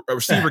before the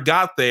receiver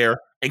got there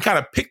and kind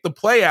of picked the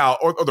play out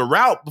or the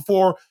route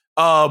before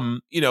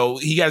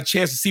he got a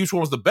chance to see which one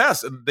was the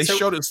best. And they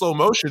showed it in slow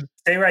motion.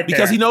 Stay right there.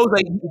 Because he knows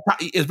that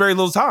it's very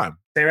little time.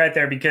 Stay right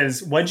there,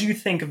 because what do you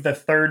think of the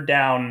third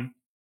down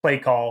play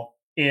call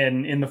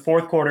in the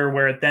fourth quarter,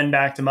 where it then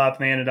backed him up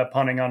and they ended up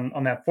punting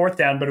on that fourth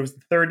down? But it was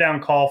the third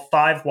down call,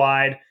 5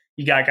 wide.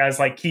 You got guys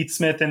like Keith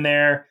Smith in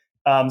there,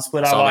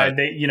 split out wide.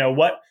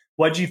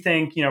 What do you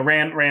think?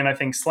 Ran I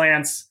think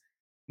slants.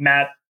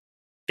 Matt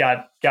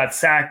got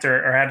sacked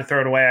or had to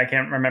throw it away. I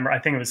can't remember. I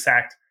think it was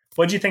sacked.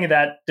 What do you think of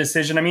that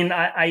decision? I mean,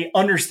 I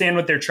understand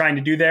what they're trying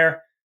to do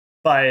there,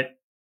 but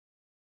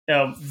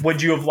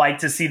would you have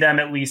liked to see them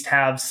at least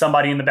have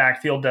somebody in the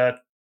backfield to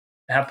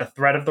have the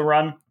threat of the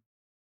run?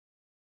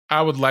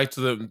 I would like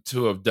them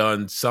to have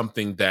done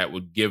something that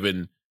would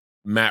given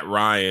Matt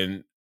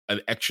Ryan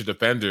an extra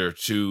defender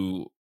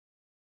to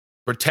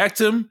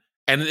protect him.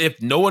 And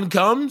if no one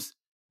comes,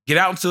 get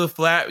out into the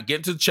flat, get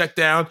into the check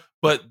down.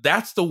 But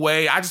that's the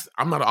way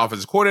I'm not an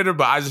offensive coordinator,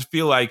 but I just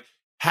feel like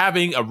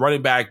having a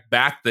running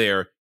back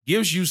there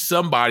gives you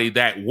somebody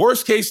that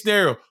worst case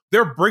scenario,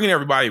 they're bringing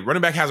everybody.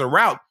 Running back has a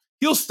route.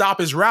 He'll stop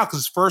his route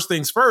because first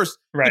things first,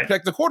 right,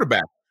 protect the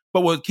quarterback.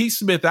 But with Keith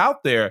Smith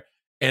out there,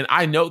 and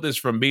I know this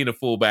from being a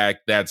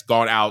fullback that's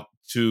gone out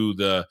to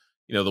the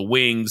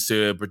wings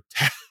to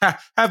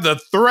have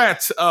the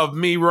threat of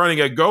me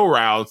running a go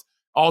route,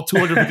 all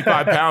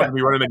 255 pounds of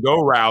me running a go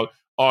route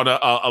on a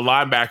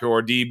linebacker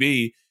or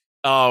DB.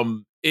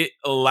 it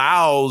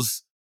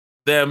allows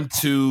them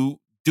to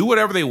do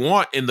whatever they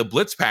want in the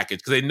blitz package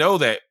because they know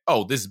that,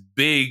 oh, this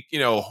big,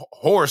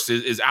 horse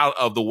is out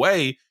of the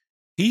way.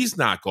 He's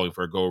not going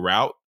for a go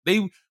route.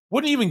 They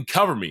wouldn't even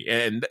cover me.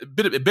 And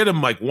bit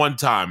him like one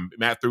time.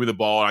 Matt threw me the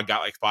ball and I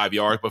got like 5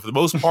 yards. But for the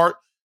most part,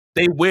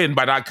 they win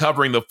by not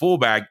covering the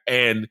fullback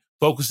and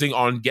focusing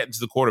on getting to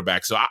the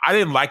quarterback. So I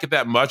didn't like it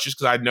that much just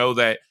because I know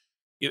that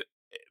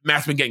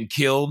Matt's been getting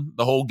killed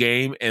the whole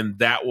game. And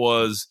that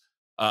was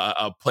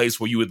a place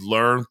where you would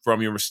learn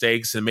from your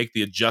mistakes and make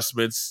the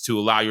adjustments to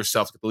allow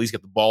yourself to at least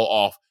get the ball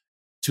off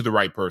to the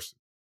right person.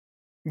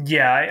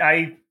 Yeah,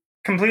 I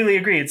completely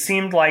agree. It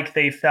seemed like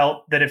they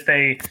felt that if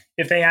they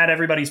had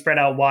everybody spread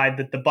out wide,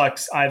 that the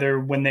Bucs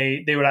when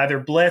they would either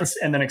blitz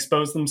and then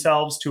expose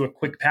themselves to a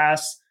quick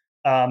pass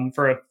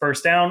for a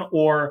first down,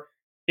 or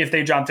if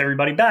they dropped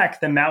everybody back,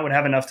 then Matt would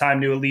have enough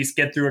time to at least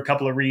get through a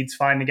couple of reads,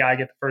 find the guy,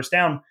 get the first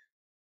down.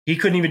 He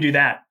couldn't even do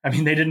that. I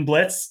mean, they didn't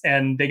blitz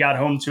and they got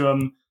home to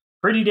him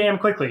pretty damn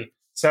quickly.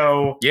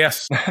 So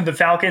yes, the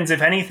Falcons,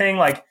 if anything,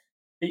 like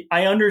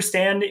I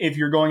understand if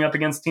you're going up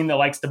against a team that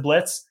likes to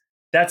blitz,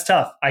 that's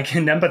tough. I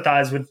can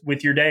empathize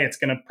with your day. It's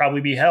going to probably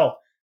be hell.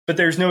 But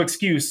there's no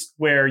excuse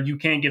where you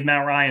can't give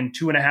Matt Ryan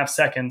 2.5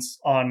 seconds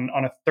on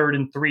a 3rd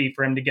and 3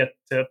 for him to get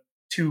to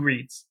 2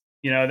 reads.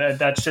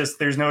 That's just,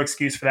 there's no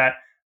excuse for that.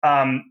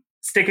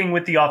 Sticking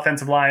with the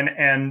offensive line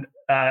and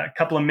a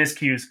couple of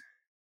miscues,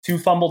 2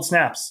 fumbled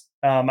snaps.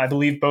 I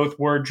believe both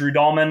were Drew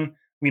Dahlman.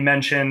 We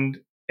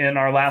mentioned in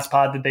our last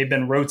pod that they've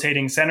been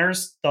rotating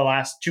centers the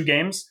last 2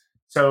 games.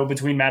 So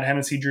between Matt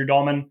Hennessy, Drew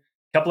Dahlman,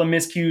 a couple of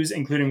miscues,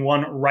 including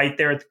one right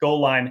there at the goal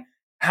line.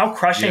 How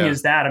crushing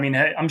is that? I mean,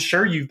 I'm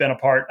sure you've been a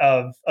part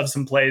of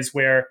some plays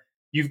where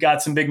you've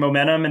got some big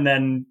momentum and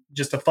then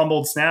just a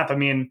fumbled snap. I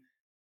mean,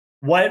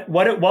 what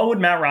would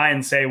Matt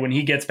Ryan say when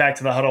he gets back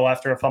to the huddle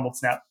after a fumbled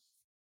snap?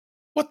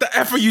 What the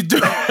F are you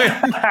doing?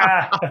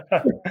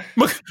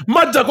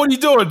 Mud Duck, what are you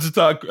doing?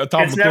 Tom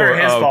it's McClure. Never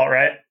his fault,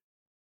 right?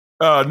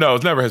 No,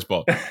 it's never his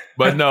fault.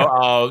 But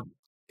no,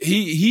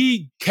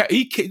 he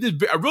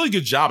did a really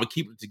good job of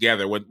keeping it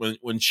together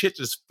when shit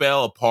just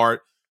fell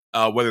apart.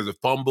 Whether it's a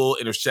fumble,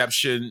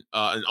 interception,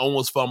 an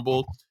almost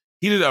fumble,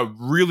 he did a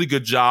really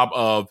good job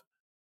of.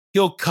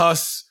 He'll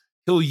cuss,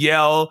 he'll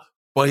yell,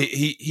 but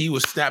he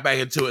will snap back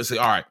into it and say,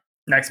 "All right,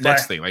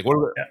 next thing. Like, what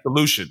are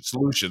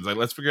solutions? Like,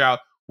 let's figure out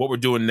what we're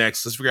doing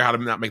next. Let's figure out how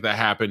to not make that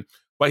happen."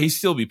 But he'd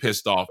still be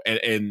pissed off,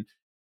 and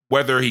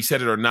whether he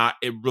said it or not,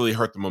 it really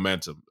hurt the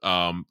momentum.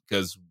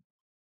 Because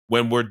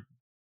when we're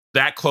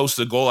that close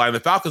to the goal line, the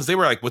Falcons, they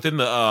were like within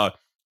the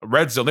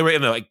red zone. They were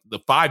in the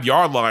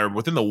 5-yard line or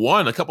within the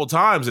 1 a couple of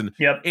times, and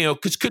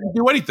couldn't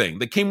do anything.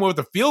 They came with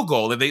a field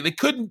goal, and they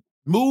couldn't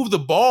move the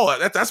ball.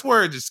 That's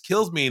where it just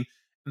kills me.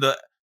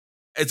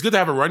 It's good to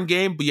have a run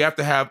game, but you have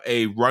to have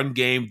a run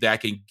game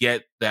that can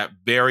get that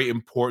very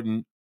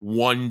important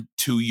 1-2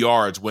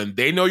 yards. When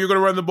they know you're going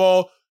to run the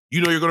ball,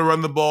 you know you're going to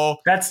run the ball.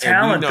 That's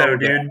talent, though,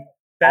 dude.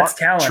 That's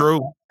talent.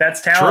 True.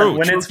 That's talent.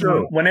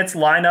 When it's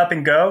line up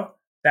and go,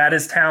 that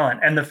is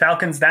talent. And the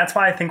Falcons, that's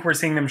why I think we're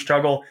seeing them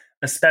struggle,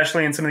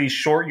 especially in some of these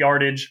short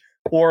yardage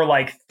or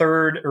like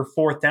 3rd or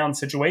 4th down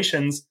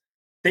situations.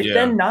 They've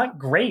been not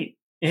great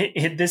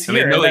this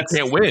year. And they know they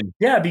can't win.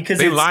 Yeah, because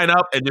they line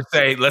up and just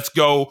say, "Let's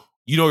go."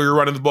 You know you're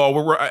running the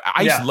ball.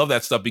 I used to love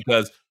that stuff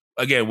because,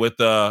 again, with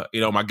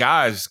my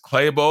guys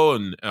Claybo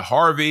and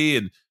Harvey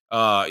and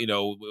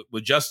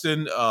with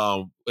Justin,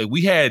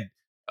 we had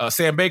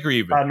Sam Baker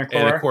even,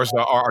 and of course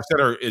our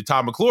center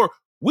Todd McClure.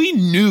 We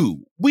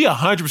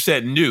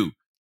 100% knew.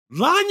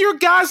 Line your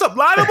guys up,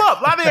 line them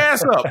up, line their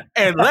ass up,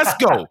 and let's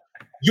go.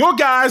 Your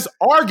guys,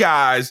 our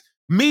guys,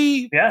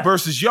 me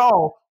versus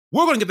y'all.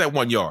 We're going to get that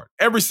 1 yard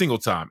every single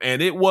time,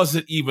 and it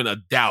wasn't even a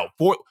doubt.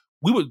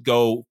 We would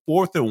go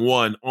 4th and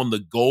 1 on the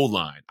goal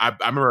line. I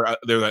remember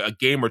there was a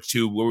game or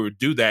two where we would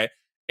do that,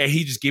 and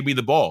he just gave me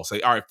the ball.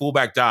 Say, all right,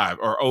 fullback dive,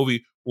 or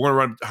Ovi, we're going to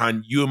run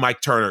behind you and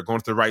Mike Turner, going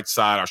to the right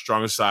side, our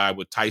strongest side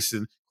with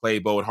Tyson,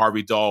 Claybo, and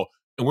Harvey Dahl,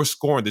 and we're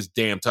scoring this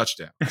damn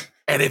touchdown.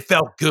 And it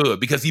felt good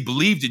because he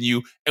believed in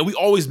you, and we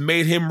always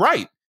made him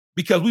right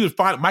because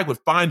Mike would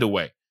find a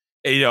way.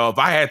 And, if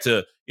I had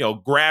to,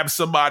 grab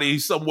somebody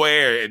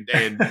somewhere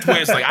and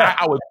twist, like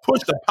I would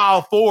push the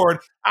pile forward.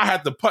 I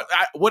had to put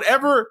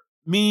whatever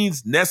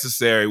means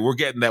necessary. We're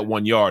getting that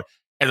 1 yard,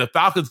 and the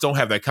Falcons don't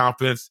have that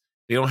confidence.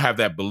 They don't have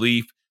that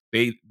belief.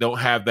 They don't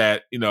have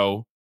that,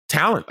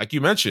 talent, like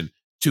you mentioned,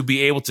 to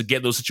be able to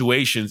get those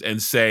situations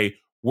and say,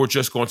 we're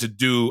just going to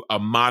do a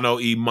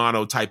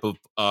mano-a-mano type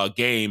of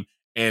game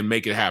and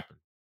make it happen.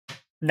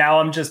 Now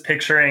I'm just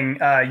picturing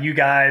you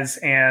guys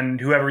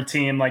and whoever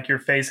team, like you're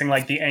facing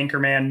like the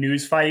Anchorman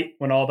news fight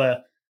when all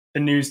the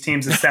news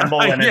teams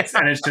assemble and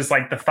it's just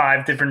like the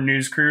 5 different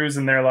news crews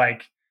and they're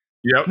like,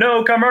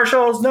 no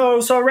commercials,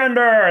 no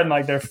surrender. And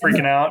like they're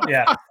freaking out.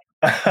 Yeah.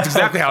 That's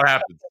exactly how it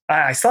happened.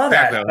 I saw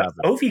that.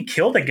 Ovi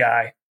killed a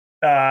guy.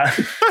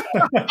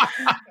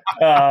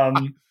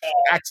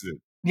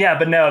 Accident. Yeah,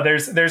 but no,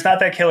 there's not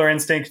that killer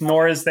instinct,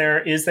 nor is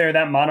there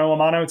that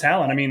mano-a-mano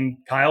talent. I mean,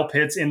 Kyle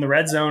Pitts in the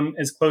red zone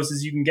as close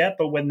as you can get,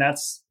 but when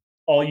that's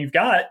all you've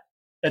got,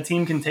 a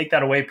team can take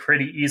that away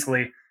pretty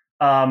easily.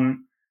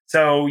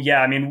 So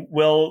yeah, I mean,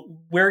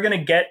 we're going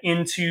to get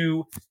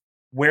into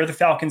where the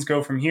Falcons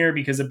go from here,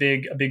 because a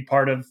big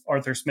part of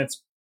Arthur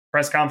Smith's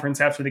press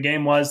conference after the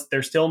game was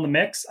they're still in the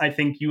mix. I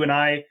think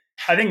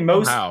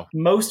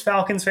most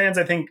Falcons fans,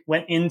 I think,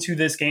 went into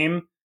this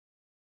game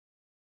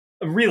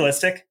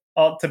realistic,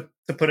 to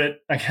put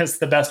it, I guess,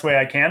 the best way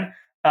I can.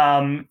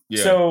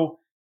 So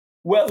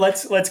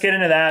let's get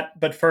into that.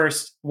 But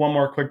first, one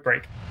more quick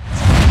break.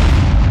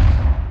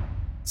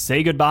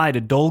 Say goodbye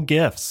to dull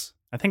gifts.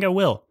 I think I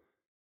will.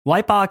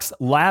 Lightbox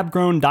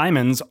lab-grown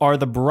diamonds are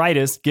the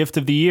brightest gift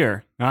of the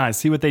year. I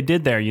see what they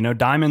did there.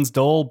 Diamonds,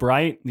 dull,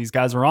 bright. These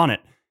guys are on it.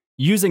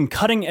 Using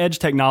cutting-edge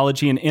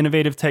technology and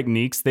innovative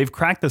techniques, they've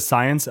cracked the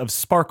science of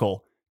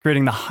sparkle,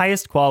 creating the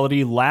highest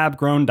quality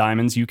lab-grown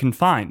diamonds you can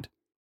find.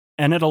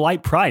 And at a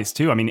light price,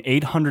 too. I mean,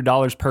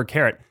 $800 per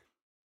carat.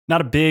 Not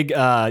a big,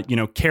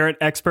 carat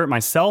expert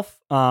myself,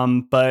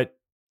 but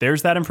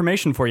there's that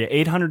information for you.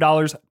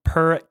 $800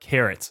 per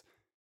carat.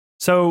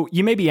 So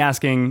you may be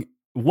asking,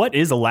 what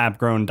is a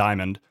lab-grown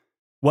diamond?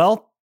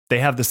 Well, they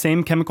have the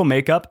same chemical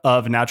makeup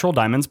of natural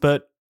diamonds,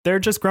 but they're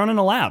just grown in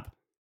a lab.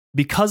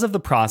 Because of the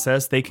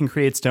process, they can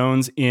create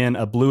stones in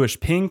a bluish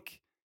pink,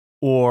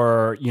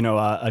 or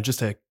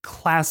just a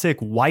classic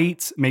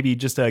white, maybe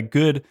just a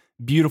good,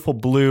 beautiful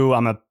blue.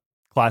 I'm a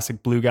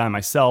classic blue guy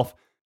myself.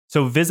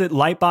 So visit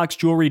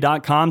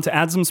lightboxjewelry.com to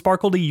add some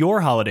sparkle to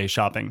your holiday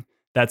shopping.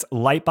 That's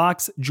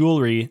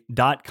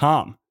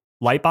lightboxjewelry.com.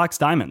 Lightbox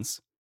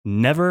Diamonds.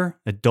 Never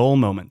a dull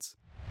moment.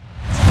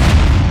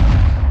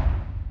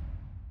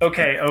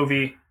 Okay,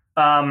 Ovi.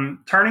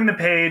 Turning the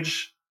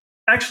page.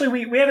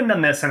 Actually, we haven't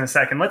done this in a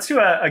second. Let's do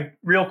a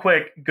real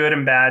quick good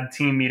and bad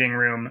team meeting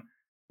room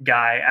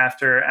guy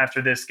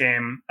after this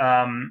game.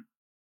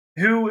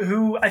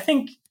 Who I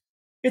think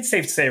it's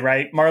safe to say,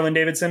 right? Marlon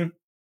Davidson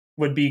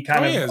would be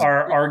kind of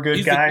our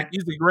good guy.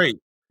 He's the great.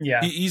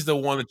 Yeah. He's the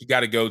one that you got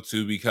to go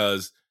to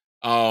because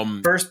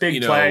first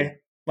big play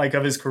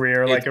of his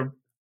career,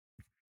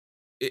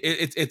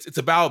 it's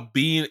about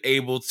being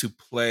able to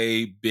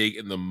play big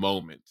in the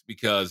moment,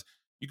 because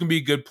you can be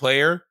a good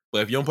player,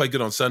 but if you don't play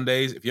good on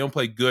Sundays, if you don't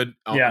play good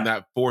on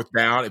that fourth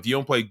down, if you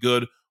don't play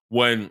good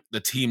when the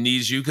team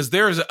needs you, because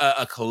there's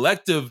a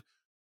collective,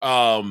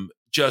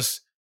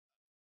 just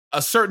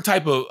a certain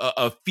type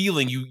of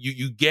feeling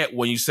you get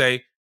when you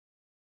say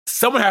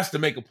someone has to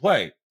make a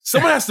play.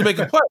 Someone has to make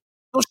a play.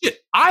 Oh shit,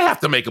 I have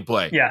to make a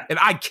play. Yeah, and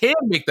I can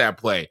make that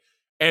play.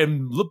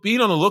 And being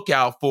on the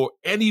lookout for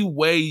any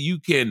way you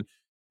can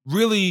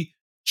really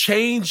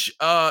change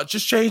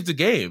the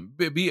game,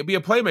 be a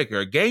playmaker,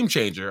 a game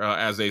changer,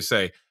 as they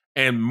say.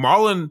 And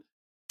Marlon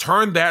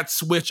turned that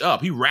switch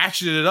up. He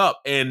ratcheted it up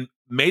and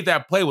made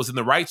that play. Was in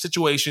the right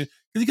situation,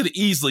 because he could have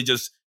easily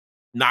just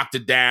knocked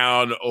it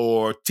down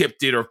or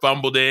tipped it or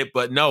fumbled it,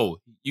 but no,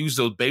 he used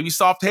those baby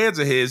soft hands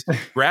of his,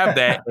 grabbed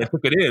that and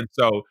took it in.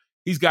 So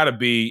he's got to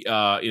be,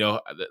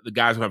 the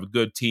guys who have a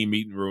good team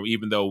meeting room,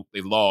 even though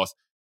they lost.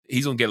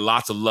 He's going to get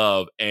lots of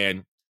love,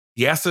 and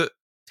he has to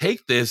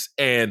take this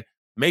and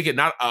make it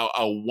not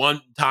a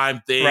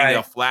one-time thing,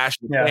 a flash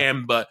in the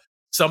pan, but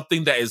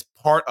something that is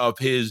part of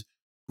his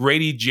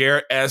Grady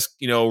Jarrett-esque,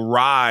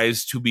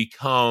 rise to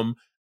become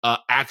an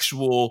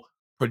actual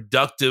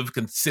productive,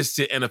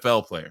 consistent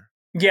NFL player.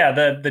 Yeah,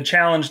 the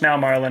challenge now,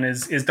 Marlon,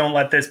 is don't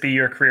let this be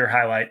your career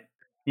highlight.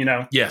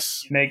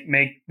 Yes,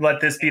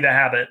 let this be the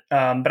habit.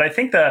 But I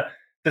think the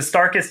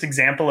starkest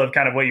example of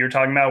kind of what you're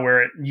talking about,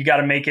 where you got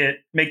to make the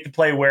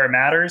play where it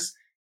matters,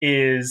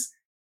 is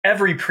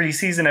every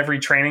preseason, every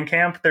training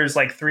camp, there's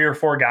like 3 or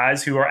 4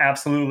 guys who are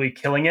absolutely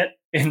killing it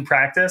in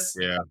practice.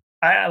 Yeah,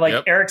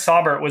 Eric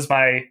Saubert was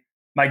my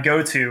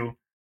go-to,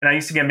 and I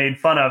used to get made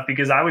fun of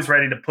because I was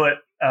ready to put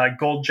a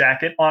gold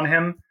jacket on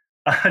him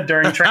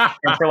during training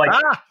camp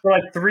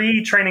for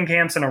 3 training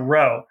camps in a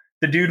row.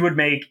 The dude would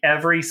make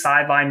every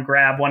sideline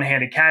grab,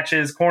 one-handed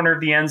catches, corner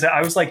of the end zone.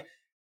 I was like,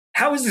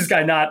 how is this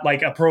guy not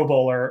like a Pro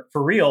Bowler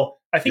for real?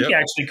 I think he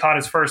actually caught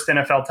his first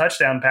NFL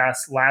touchdown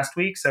pass last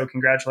week, so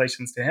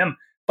congratulations to him.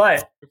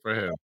 But good for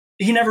him.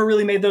 He never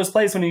really made those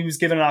plays when he was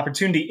given an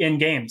opportunity in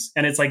games.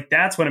 And it's like,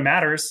 that's when it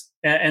matters.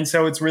 And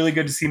so it's really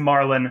good to see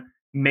Marlon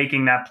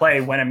making that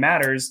play when it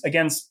matters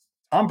against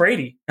Tom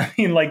Brady. I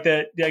mean,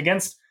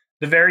 against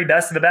the very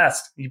best of the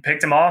best. You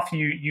picked him off.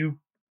 You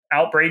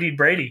out-Brady'd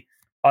Brady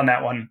on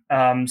that one.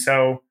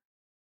 So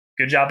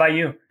good job by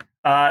you.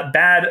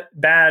 Bad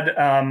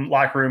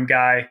locker room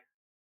guy.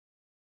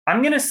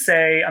 I'm going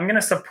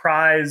to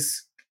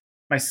surprise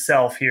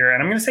myself here,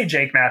 and I'm going to say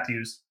Jake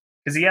Matthews,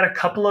 because he had a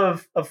couple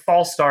of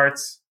false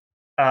starts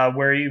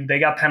where they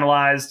got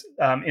penalized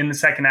in the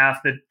second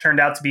half that turned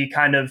out to be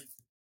kind of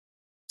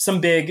some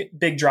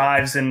big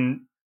drives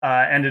and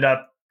ended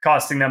up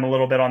costing them a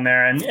little bit on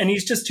there. And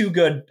he's just too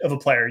good of a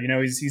player.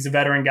 He's a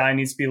veteran guy,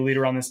 needs to be a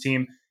leader on this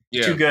team.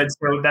 Yeah. Too good.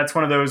 So that's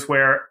one of those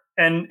where,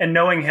 and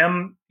knowing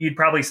him, he'd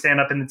probably stand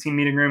up in the team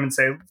meeting room and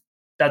say,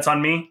 that's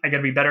on me. I got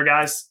to be better,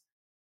 guys.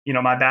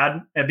 My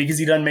bad. Because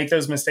he doesn't make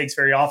those mistakes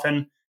very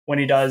often. When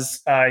he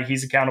does,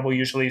 he's accountable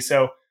usually.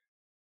 So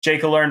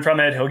Jake will learn from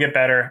it. He'll get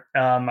better.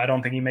 I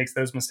don't think he makes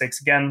those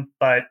mistakes again,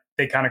 but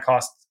they kind of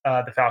cost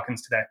the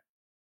Falcons today.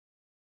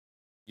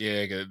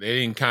 Yeah,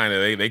 they didn't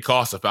they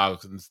cost the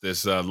Falcons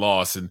this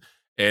loss,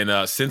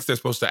 and since they're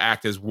supposed to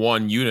act as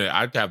one unit,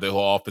 I'd have the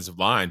whole offensive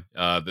line.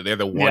 They're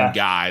the one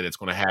guy that's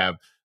going to have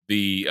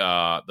the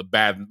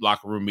bad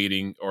locker room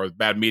meeting or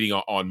bad meeting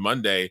on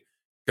Monday,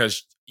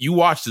 because you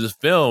watch this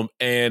film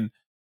and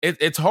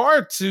it's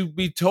hard to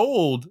be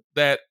told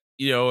that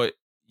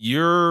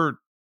you're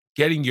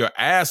getting your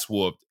ass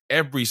whooped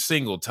every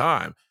single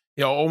time,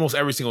 almost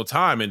every single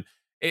time, and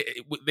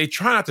they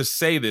try not to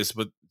say this,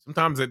 but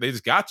sometimes they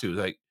just got to.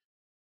 Like,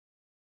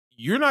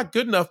 you're not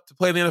good enough to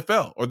play in the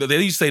NFL, or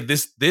they used to say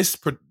this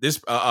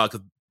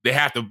they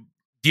have to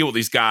deal with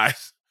these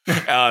guys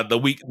the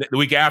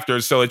week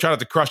after, so they try not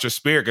to crush their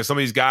spirit, because some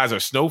of these guys are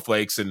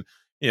snowflakes, and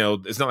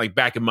it's not like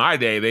back in my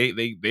day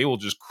they will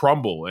just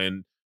crumble,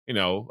 and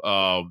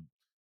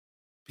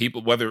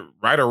people, whether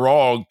right or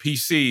wrong,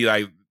 PC,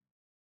 like,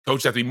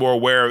 coaches have to be more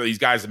aware of these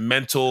guys'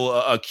 mental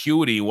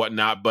acuity and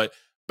whatnot. But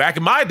back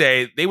in my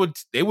day, they would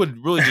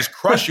really just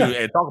crush you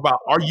and talk about,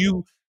 are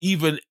you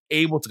even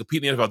able to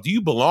compete in the NFL? Do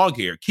you belong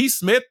here? Keith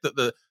Smith,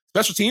 the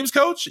special teams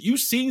coach,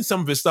 you've seen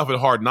some of his stuff at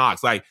Hard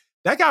Knocks. Like,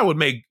 that guy would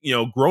make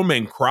grown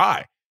men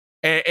cry.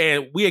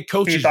 And we had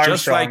coaches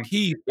just like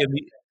Keith.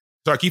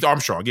 Keith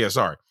Armstrong. Yeah,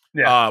 sorry.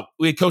 Yeah.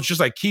 We had coaches just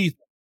like Keith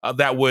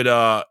that would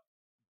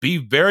be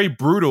very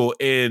brutal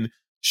in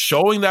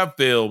showing that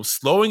film,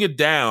 slowing it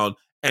down,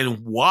 and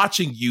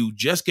watching you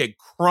just get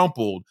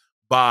crumpled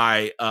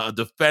by a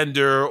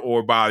defender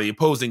or by the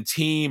opposing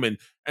team, and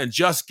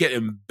just get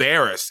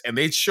embarrassed. And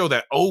they'd show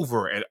that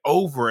over and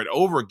over and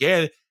over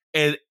again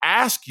and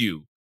ask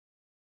you,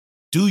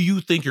 do you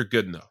think you're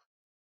good enough?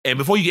 And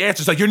before you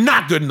answer, it's like, you're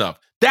not good enough.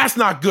 That's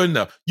not good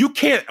enough. You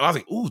can't. I was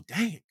like, ooh,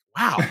 dang,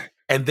 wow.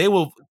 And they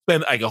will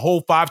spend like a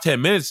whole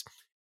 5-10 minutes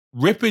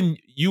ripping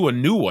you a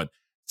new one.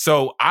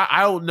 So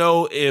I don't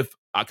know if,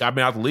 I've been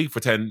out of the league for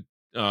 10,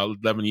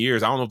 11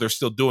 years. I don't know if they're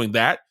still doing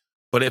that,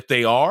 but if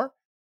they are,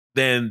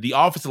 then the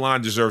offensive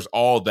line deserves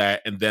all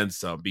that and then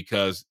some,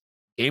 because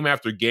game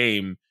after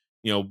game,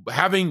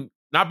 not being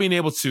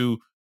able to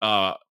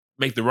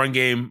make the run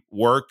game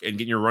work and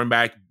getting your run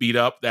back beat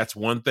up, that's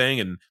one thing,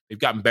 and they've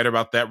gotten better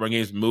about that. Run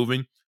game's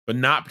moving, but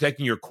not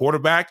protecting your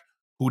quarterback,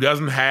 who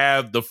doesn't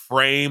have the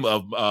frame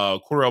of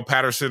Cordarrelle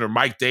Patterson or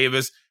Mike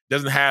Davis,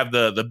 doesn't have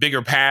the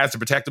bigger pads to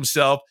protect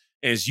himself,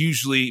 and is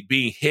usually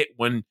being hit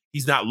when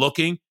he's not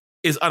looking,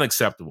 is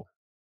unacceptable.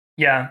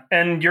 Yeah,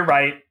 and you're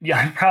right. Yeah,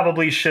 I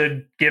probably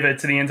should give it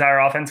to the entire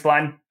offensive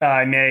line.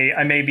 I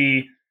may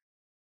be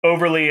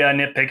overly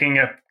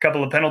nitpicking a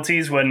couple of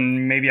penalties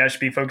when maybe I should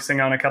be focusing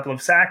on a couple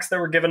of sacks that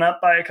were given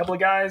up by a couple of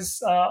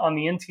guys on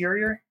the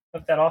interior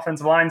of that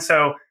offensive line.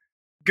 So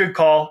good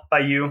call by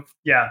you.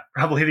 Yeah,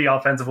 probably the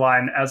offensive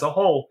line as a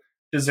whole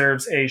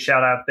deserves a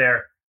shout out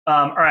there.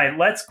 All right,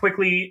 let's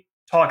quickly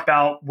talk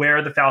about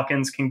where the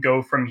Falcons can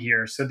go from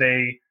here. So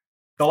the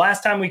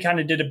last time we kind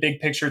of did a big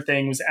picture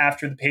thing was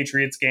after the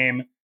Patriots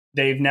game.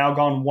 They've now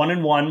gone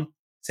 1-1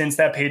 since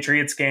that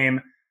Patriots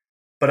game.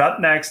 But up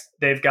next,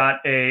 they've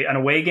got an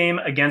away game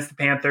against the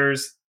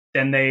Panthers.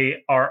 Then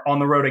they are on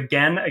the road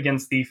again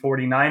against the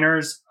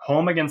 49ers,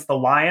 home against the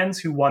Lions,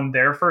 who won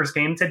their first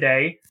game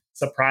today,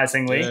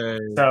 surprisingly. Yay.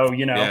 So,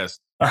 yes.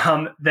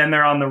 Then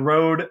they're on the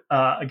road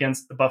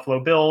against the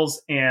Buffalo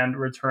Bills and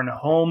return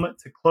home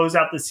to close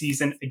out the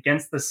season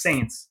against the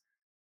Saints.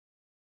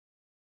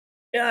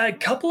 A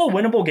couple of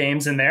winnable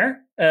games in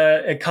there,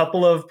 a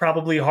couple of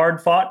probably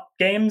hard-fought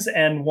games,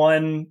 and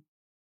one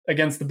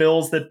against the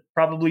Bills that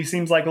probably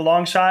seems like a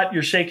long shot.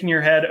 You're shaking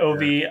your head,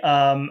 Ovi.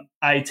 Yeah.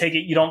 I take it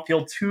you don't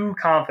feel too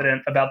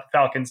confident about the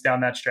Falcons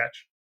down that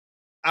stretch.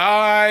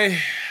 I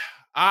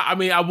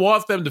mean, I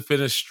want them to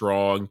finish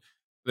strong.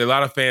 There are a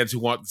lot of fans who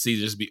want the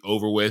season just be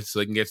over with so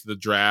they can get to the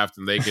draft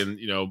and they can,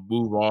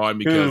 move on,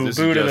 because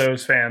boo to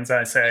those fans,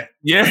 I say.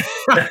 Yeah.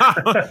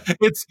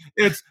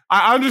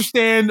 I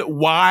understand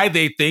why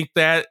they think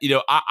that.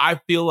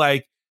 I feel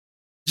like,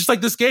 just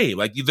like this game,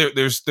 like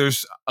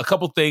there's a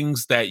couple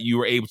things that you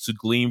were able to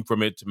glean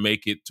from it to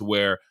make it to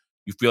where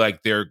you feel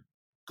like they're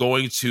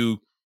going to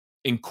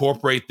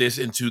incorporate this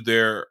into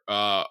their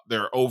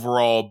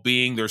overall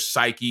being, their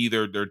psyche,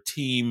 their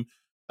team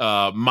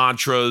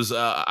mantras,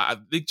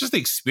 just the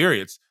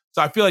experience.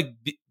 So I feel like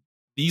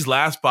these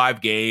last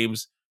 5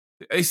 games,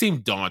 they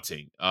seem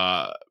daunting,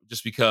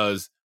 just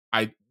because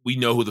we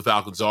know who the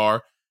Falcons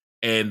are,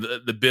 and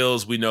the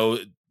Bills we know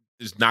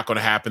is not going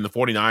to happen. The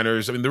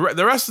 49ers, I mean,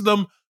 the rest of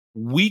them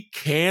we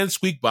can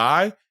squeak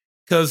by,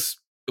 because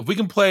if we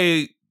can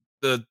play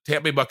the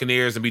Tampa Bay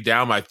Buccaneers and be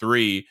down by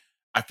 3,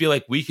 I feel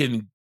like we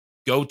can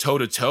go toe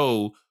to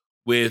toe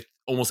with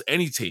almost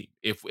any team.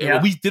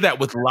 We did that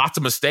with lots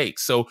of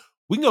mistakes, so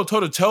we can go toe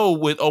to toe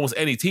with almost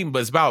any team. But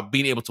it's about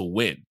being able to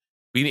win,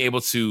 being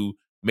able to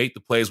make the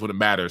plays when it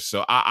matters.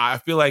 So I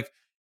feel like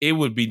it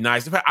would be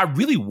nice. In fact, I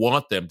really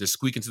want them to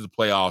squeak into the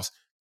playoffs,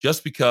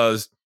 just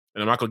because.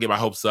 And I'm not going to get my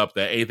hopes up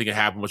that anything can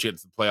happen once you get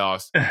into the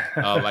playoffs,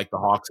 like the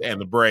Hawks and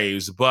the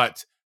Braves.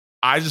 But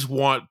I just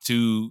want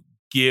to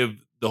give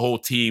the whole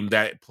team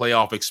that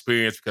playoff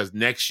experience, because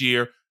next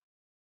year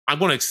I'm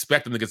going to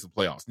expect them to get to the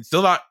playoffs. I'm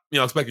still not,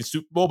 expecting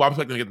Super Bowl, but I'm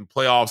expecting them to get to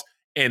the playoffs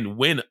and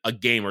win a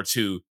game or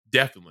two,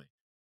 definitely.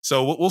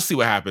 So we'll see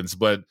what happens,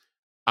 but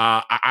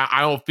I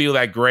don't feel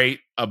that great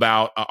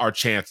about our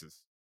chances.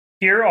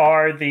 Here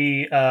are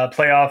the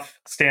playoff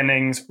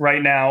standings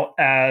right now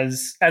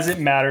as it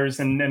matters,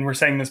 and we're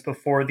saying this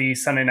before the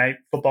Sunday night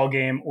football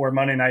game or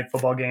Monday night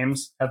football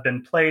games have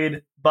been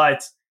played,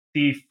 but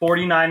the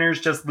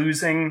 49ers just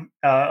losing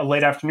a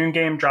late afternoon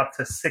game dropped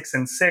to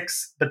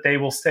 6-6, but they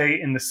will stay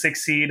in the 6th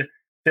seed.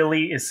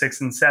 Philly is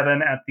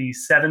 6-7 at the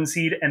 7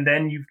 seed, and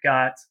then you've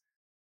got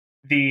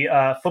the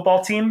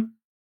football team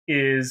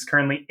is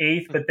currently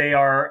 8th, but they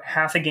are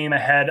half a game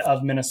ahead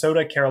of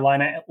Minnesota,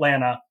 Carolina,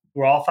 Atlanta.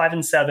 We're all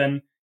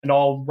 5-7 and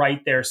all right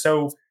there.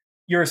 So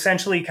you're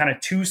essentially kind of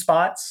 2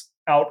 spots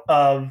out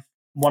of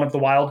one of the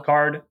wild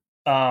card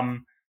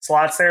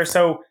slots there.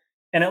 So,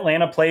 and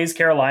Atlanta plays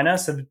Carolina.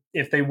 So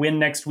if they win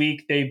next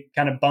week, they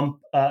kind of bump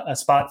a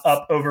spot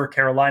up over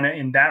Carolina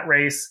in that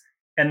race.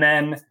 And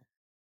then,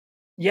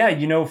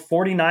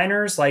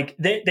 49ers, like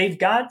they've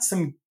got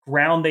some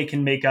ground they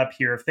can make up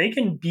here. If they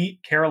can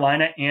beat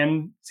Carolina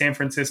and San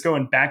Francisco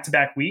in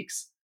back-to-back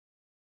weeks,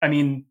 I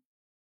mean,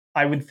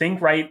 I would think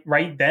right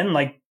then,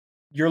 like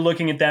you're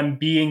looking at them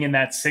being in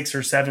that 6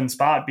 or 7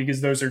 spot,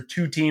 because those are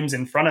 2 teams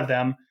in front of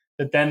them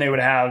that then they would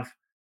have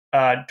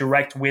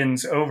direct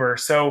wins over.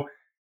 So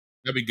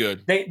that'd be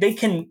good. They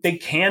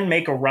can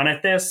make a run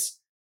at this.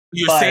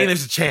 You're saying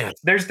there's a chance.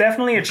 There's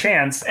definitely a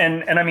chance,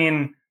 and I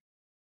mean,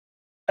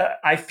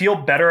 I feel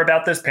better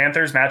about this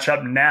Panthers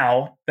matchup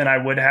now than I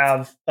would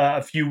have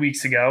a few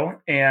weeks ago,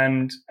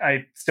 and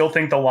I still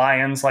think the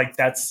Lions, like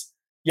that's.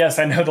 Yes,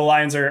 I know the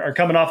Lions are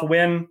coming off a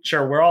win.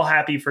 Sure, we're all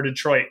happy for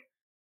Detroit.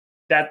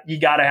 That you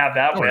got to have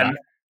that win.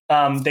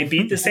 Right. They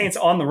beat the Saints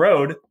on the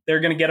road.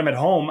 They're going to get them at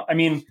home. I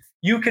mean,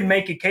 you can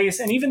make a case,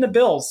 and even the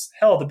Bills.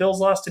 Hell, the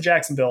Bills lost to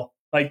Jacksonville.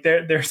 Like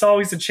there's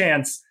always a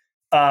chance.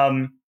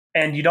 And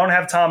you don't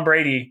have Tom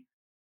Brady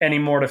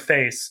anymore to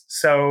face.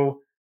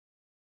 So,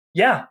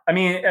 yeah, I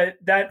mean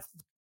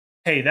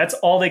that's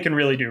all they can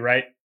really do,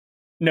 right?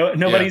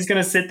 Nobody's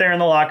going to sit there in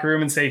the locker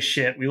room and say,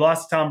 "Shit, we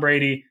lost to Tom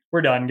Brady.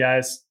 We're done,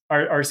 guys.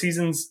 Our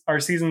season's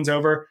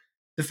over."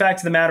 The fact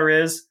of the matter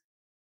is,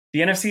 the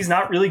NFC is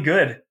not really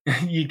good.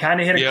 You kind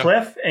of hit a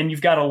cliff, and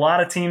you've got a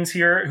lot of teams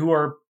here who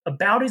are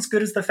about as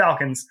good as the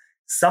Falcons.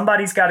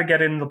 Somebody's got to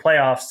get into the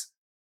playoffs.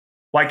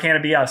 Why can't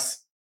it be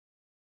us?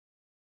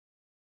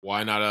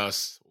 Why not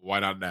us?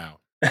 Why not now?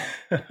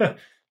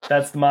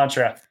 That's the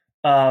mantra.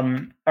 All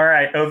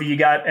right, Ovi, you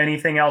got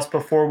anything else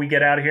before we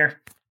get out of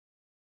here?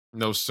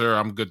 No, sir.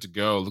 I'm good to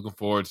go. Looking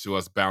forward to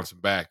us bouncing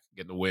back,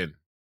 getting the win.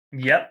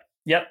 Yep.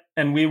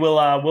 And we will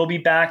we'll be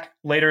back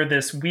later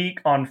this week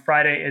on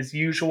Friday as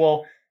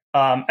usual.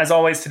 As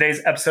always,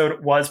 today's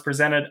episode was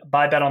presented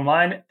by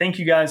BetOnline. Thank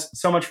you guys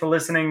so much for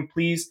listening.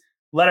 Please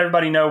let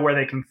everybody know where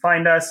they can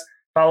find us.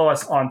 Follow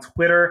us on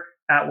Twitter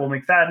at Will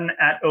McFadden,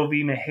 at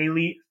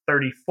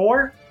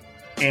OVMihaly34.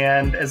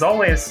 And as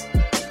always,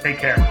 take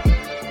care.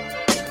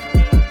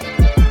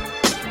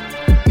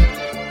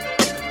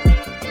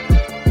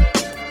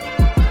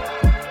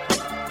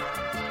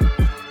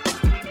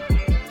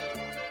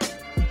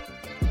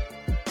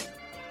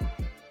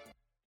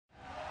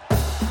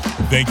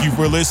 Thank you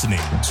for listening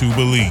to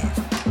Believe.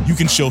 You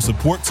can show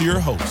support to your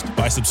host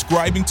by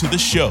subscribing to the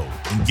show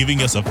and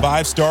giving us a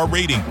 5-star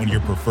rating on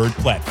your preferred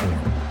platform.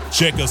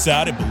 Check us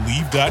out at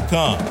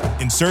Believe.com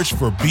and search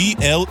for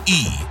BLEAV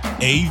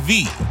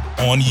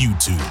on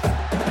YouTube.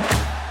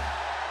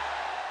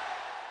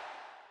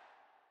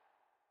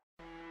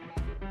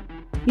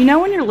 You know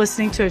when you're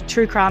listening to a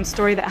true crime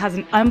story that has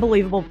an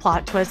unbelievable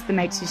plot twist that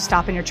makes you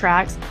stop in your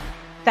tracks?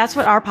 That's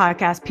what our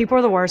podcast, People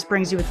Are the Worst,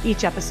 brings you with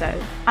each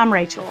episode. I'm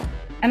Rachel.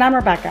 And I'm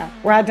Rebecca.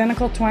 We're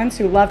identical twins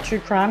who love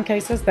true crime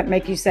cases that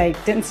make you say,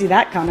 "Didn't see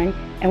that coming,"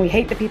 and we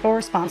hate the people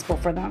responsible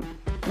for them.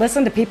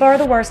 Listen to People Are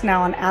the Worst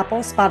now on Apple,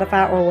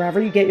 Spotify, or wherever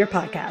you get your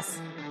podcasts.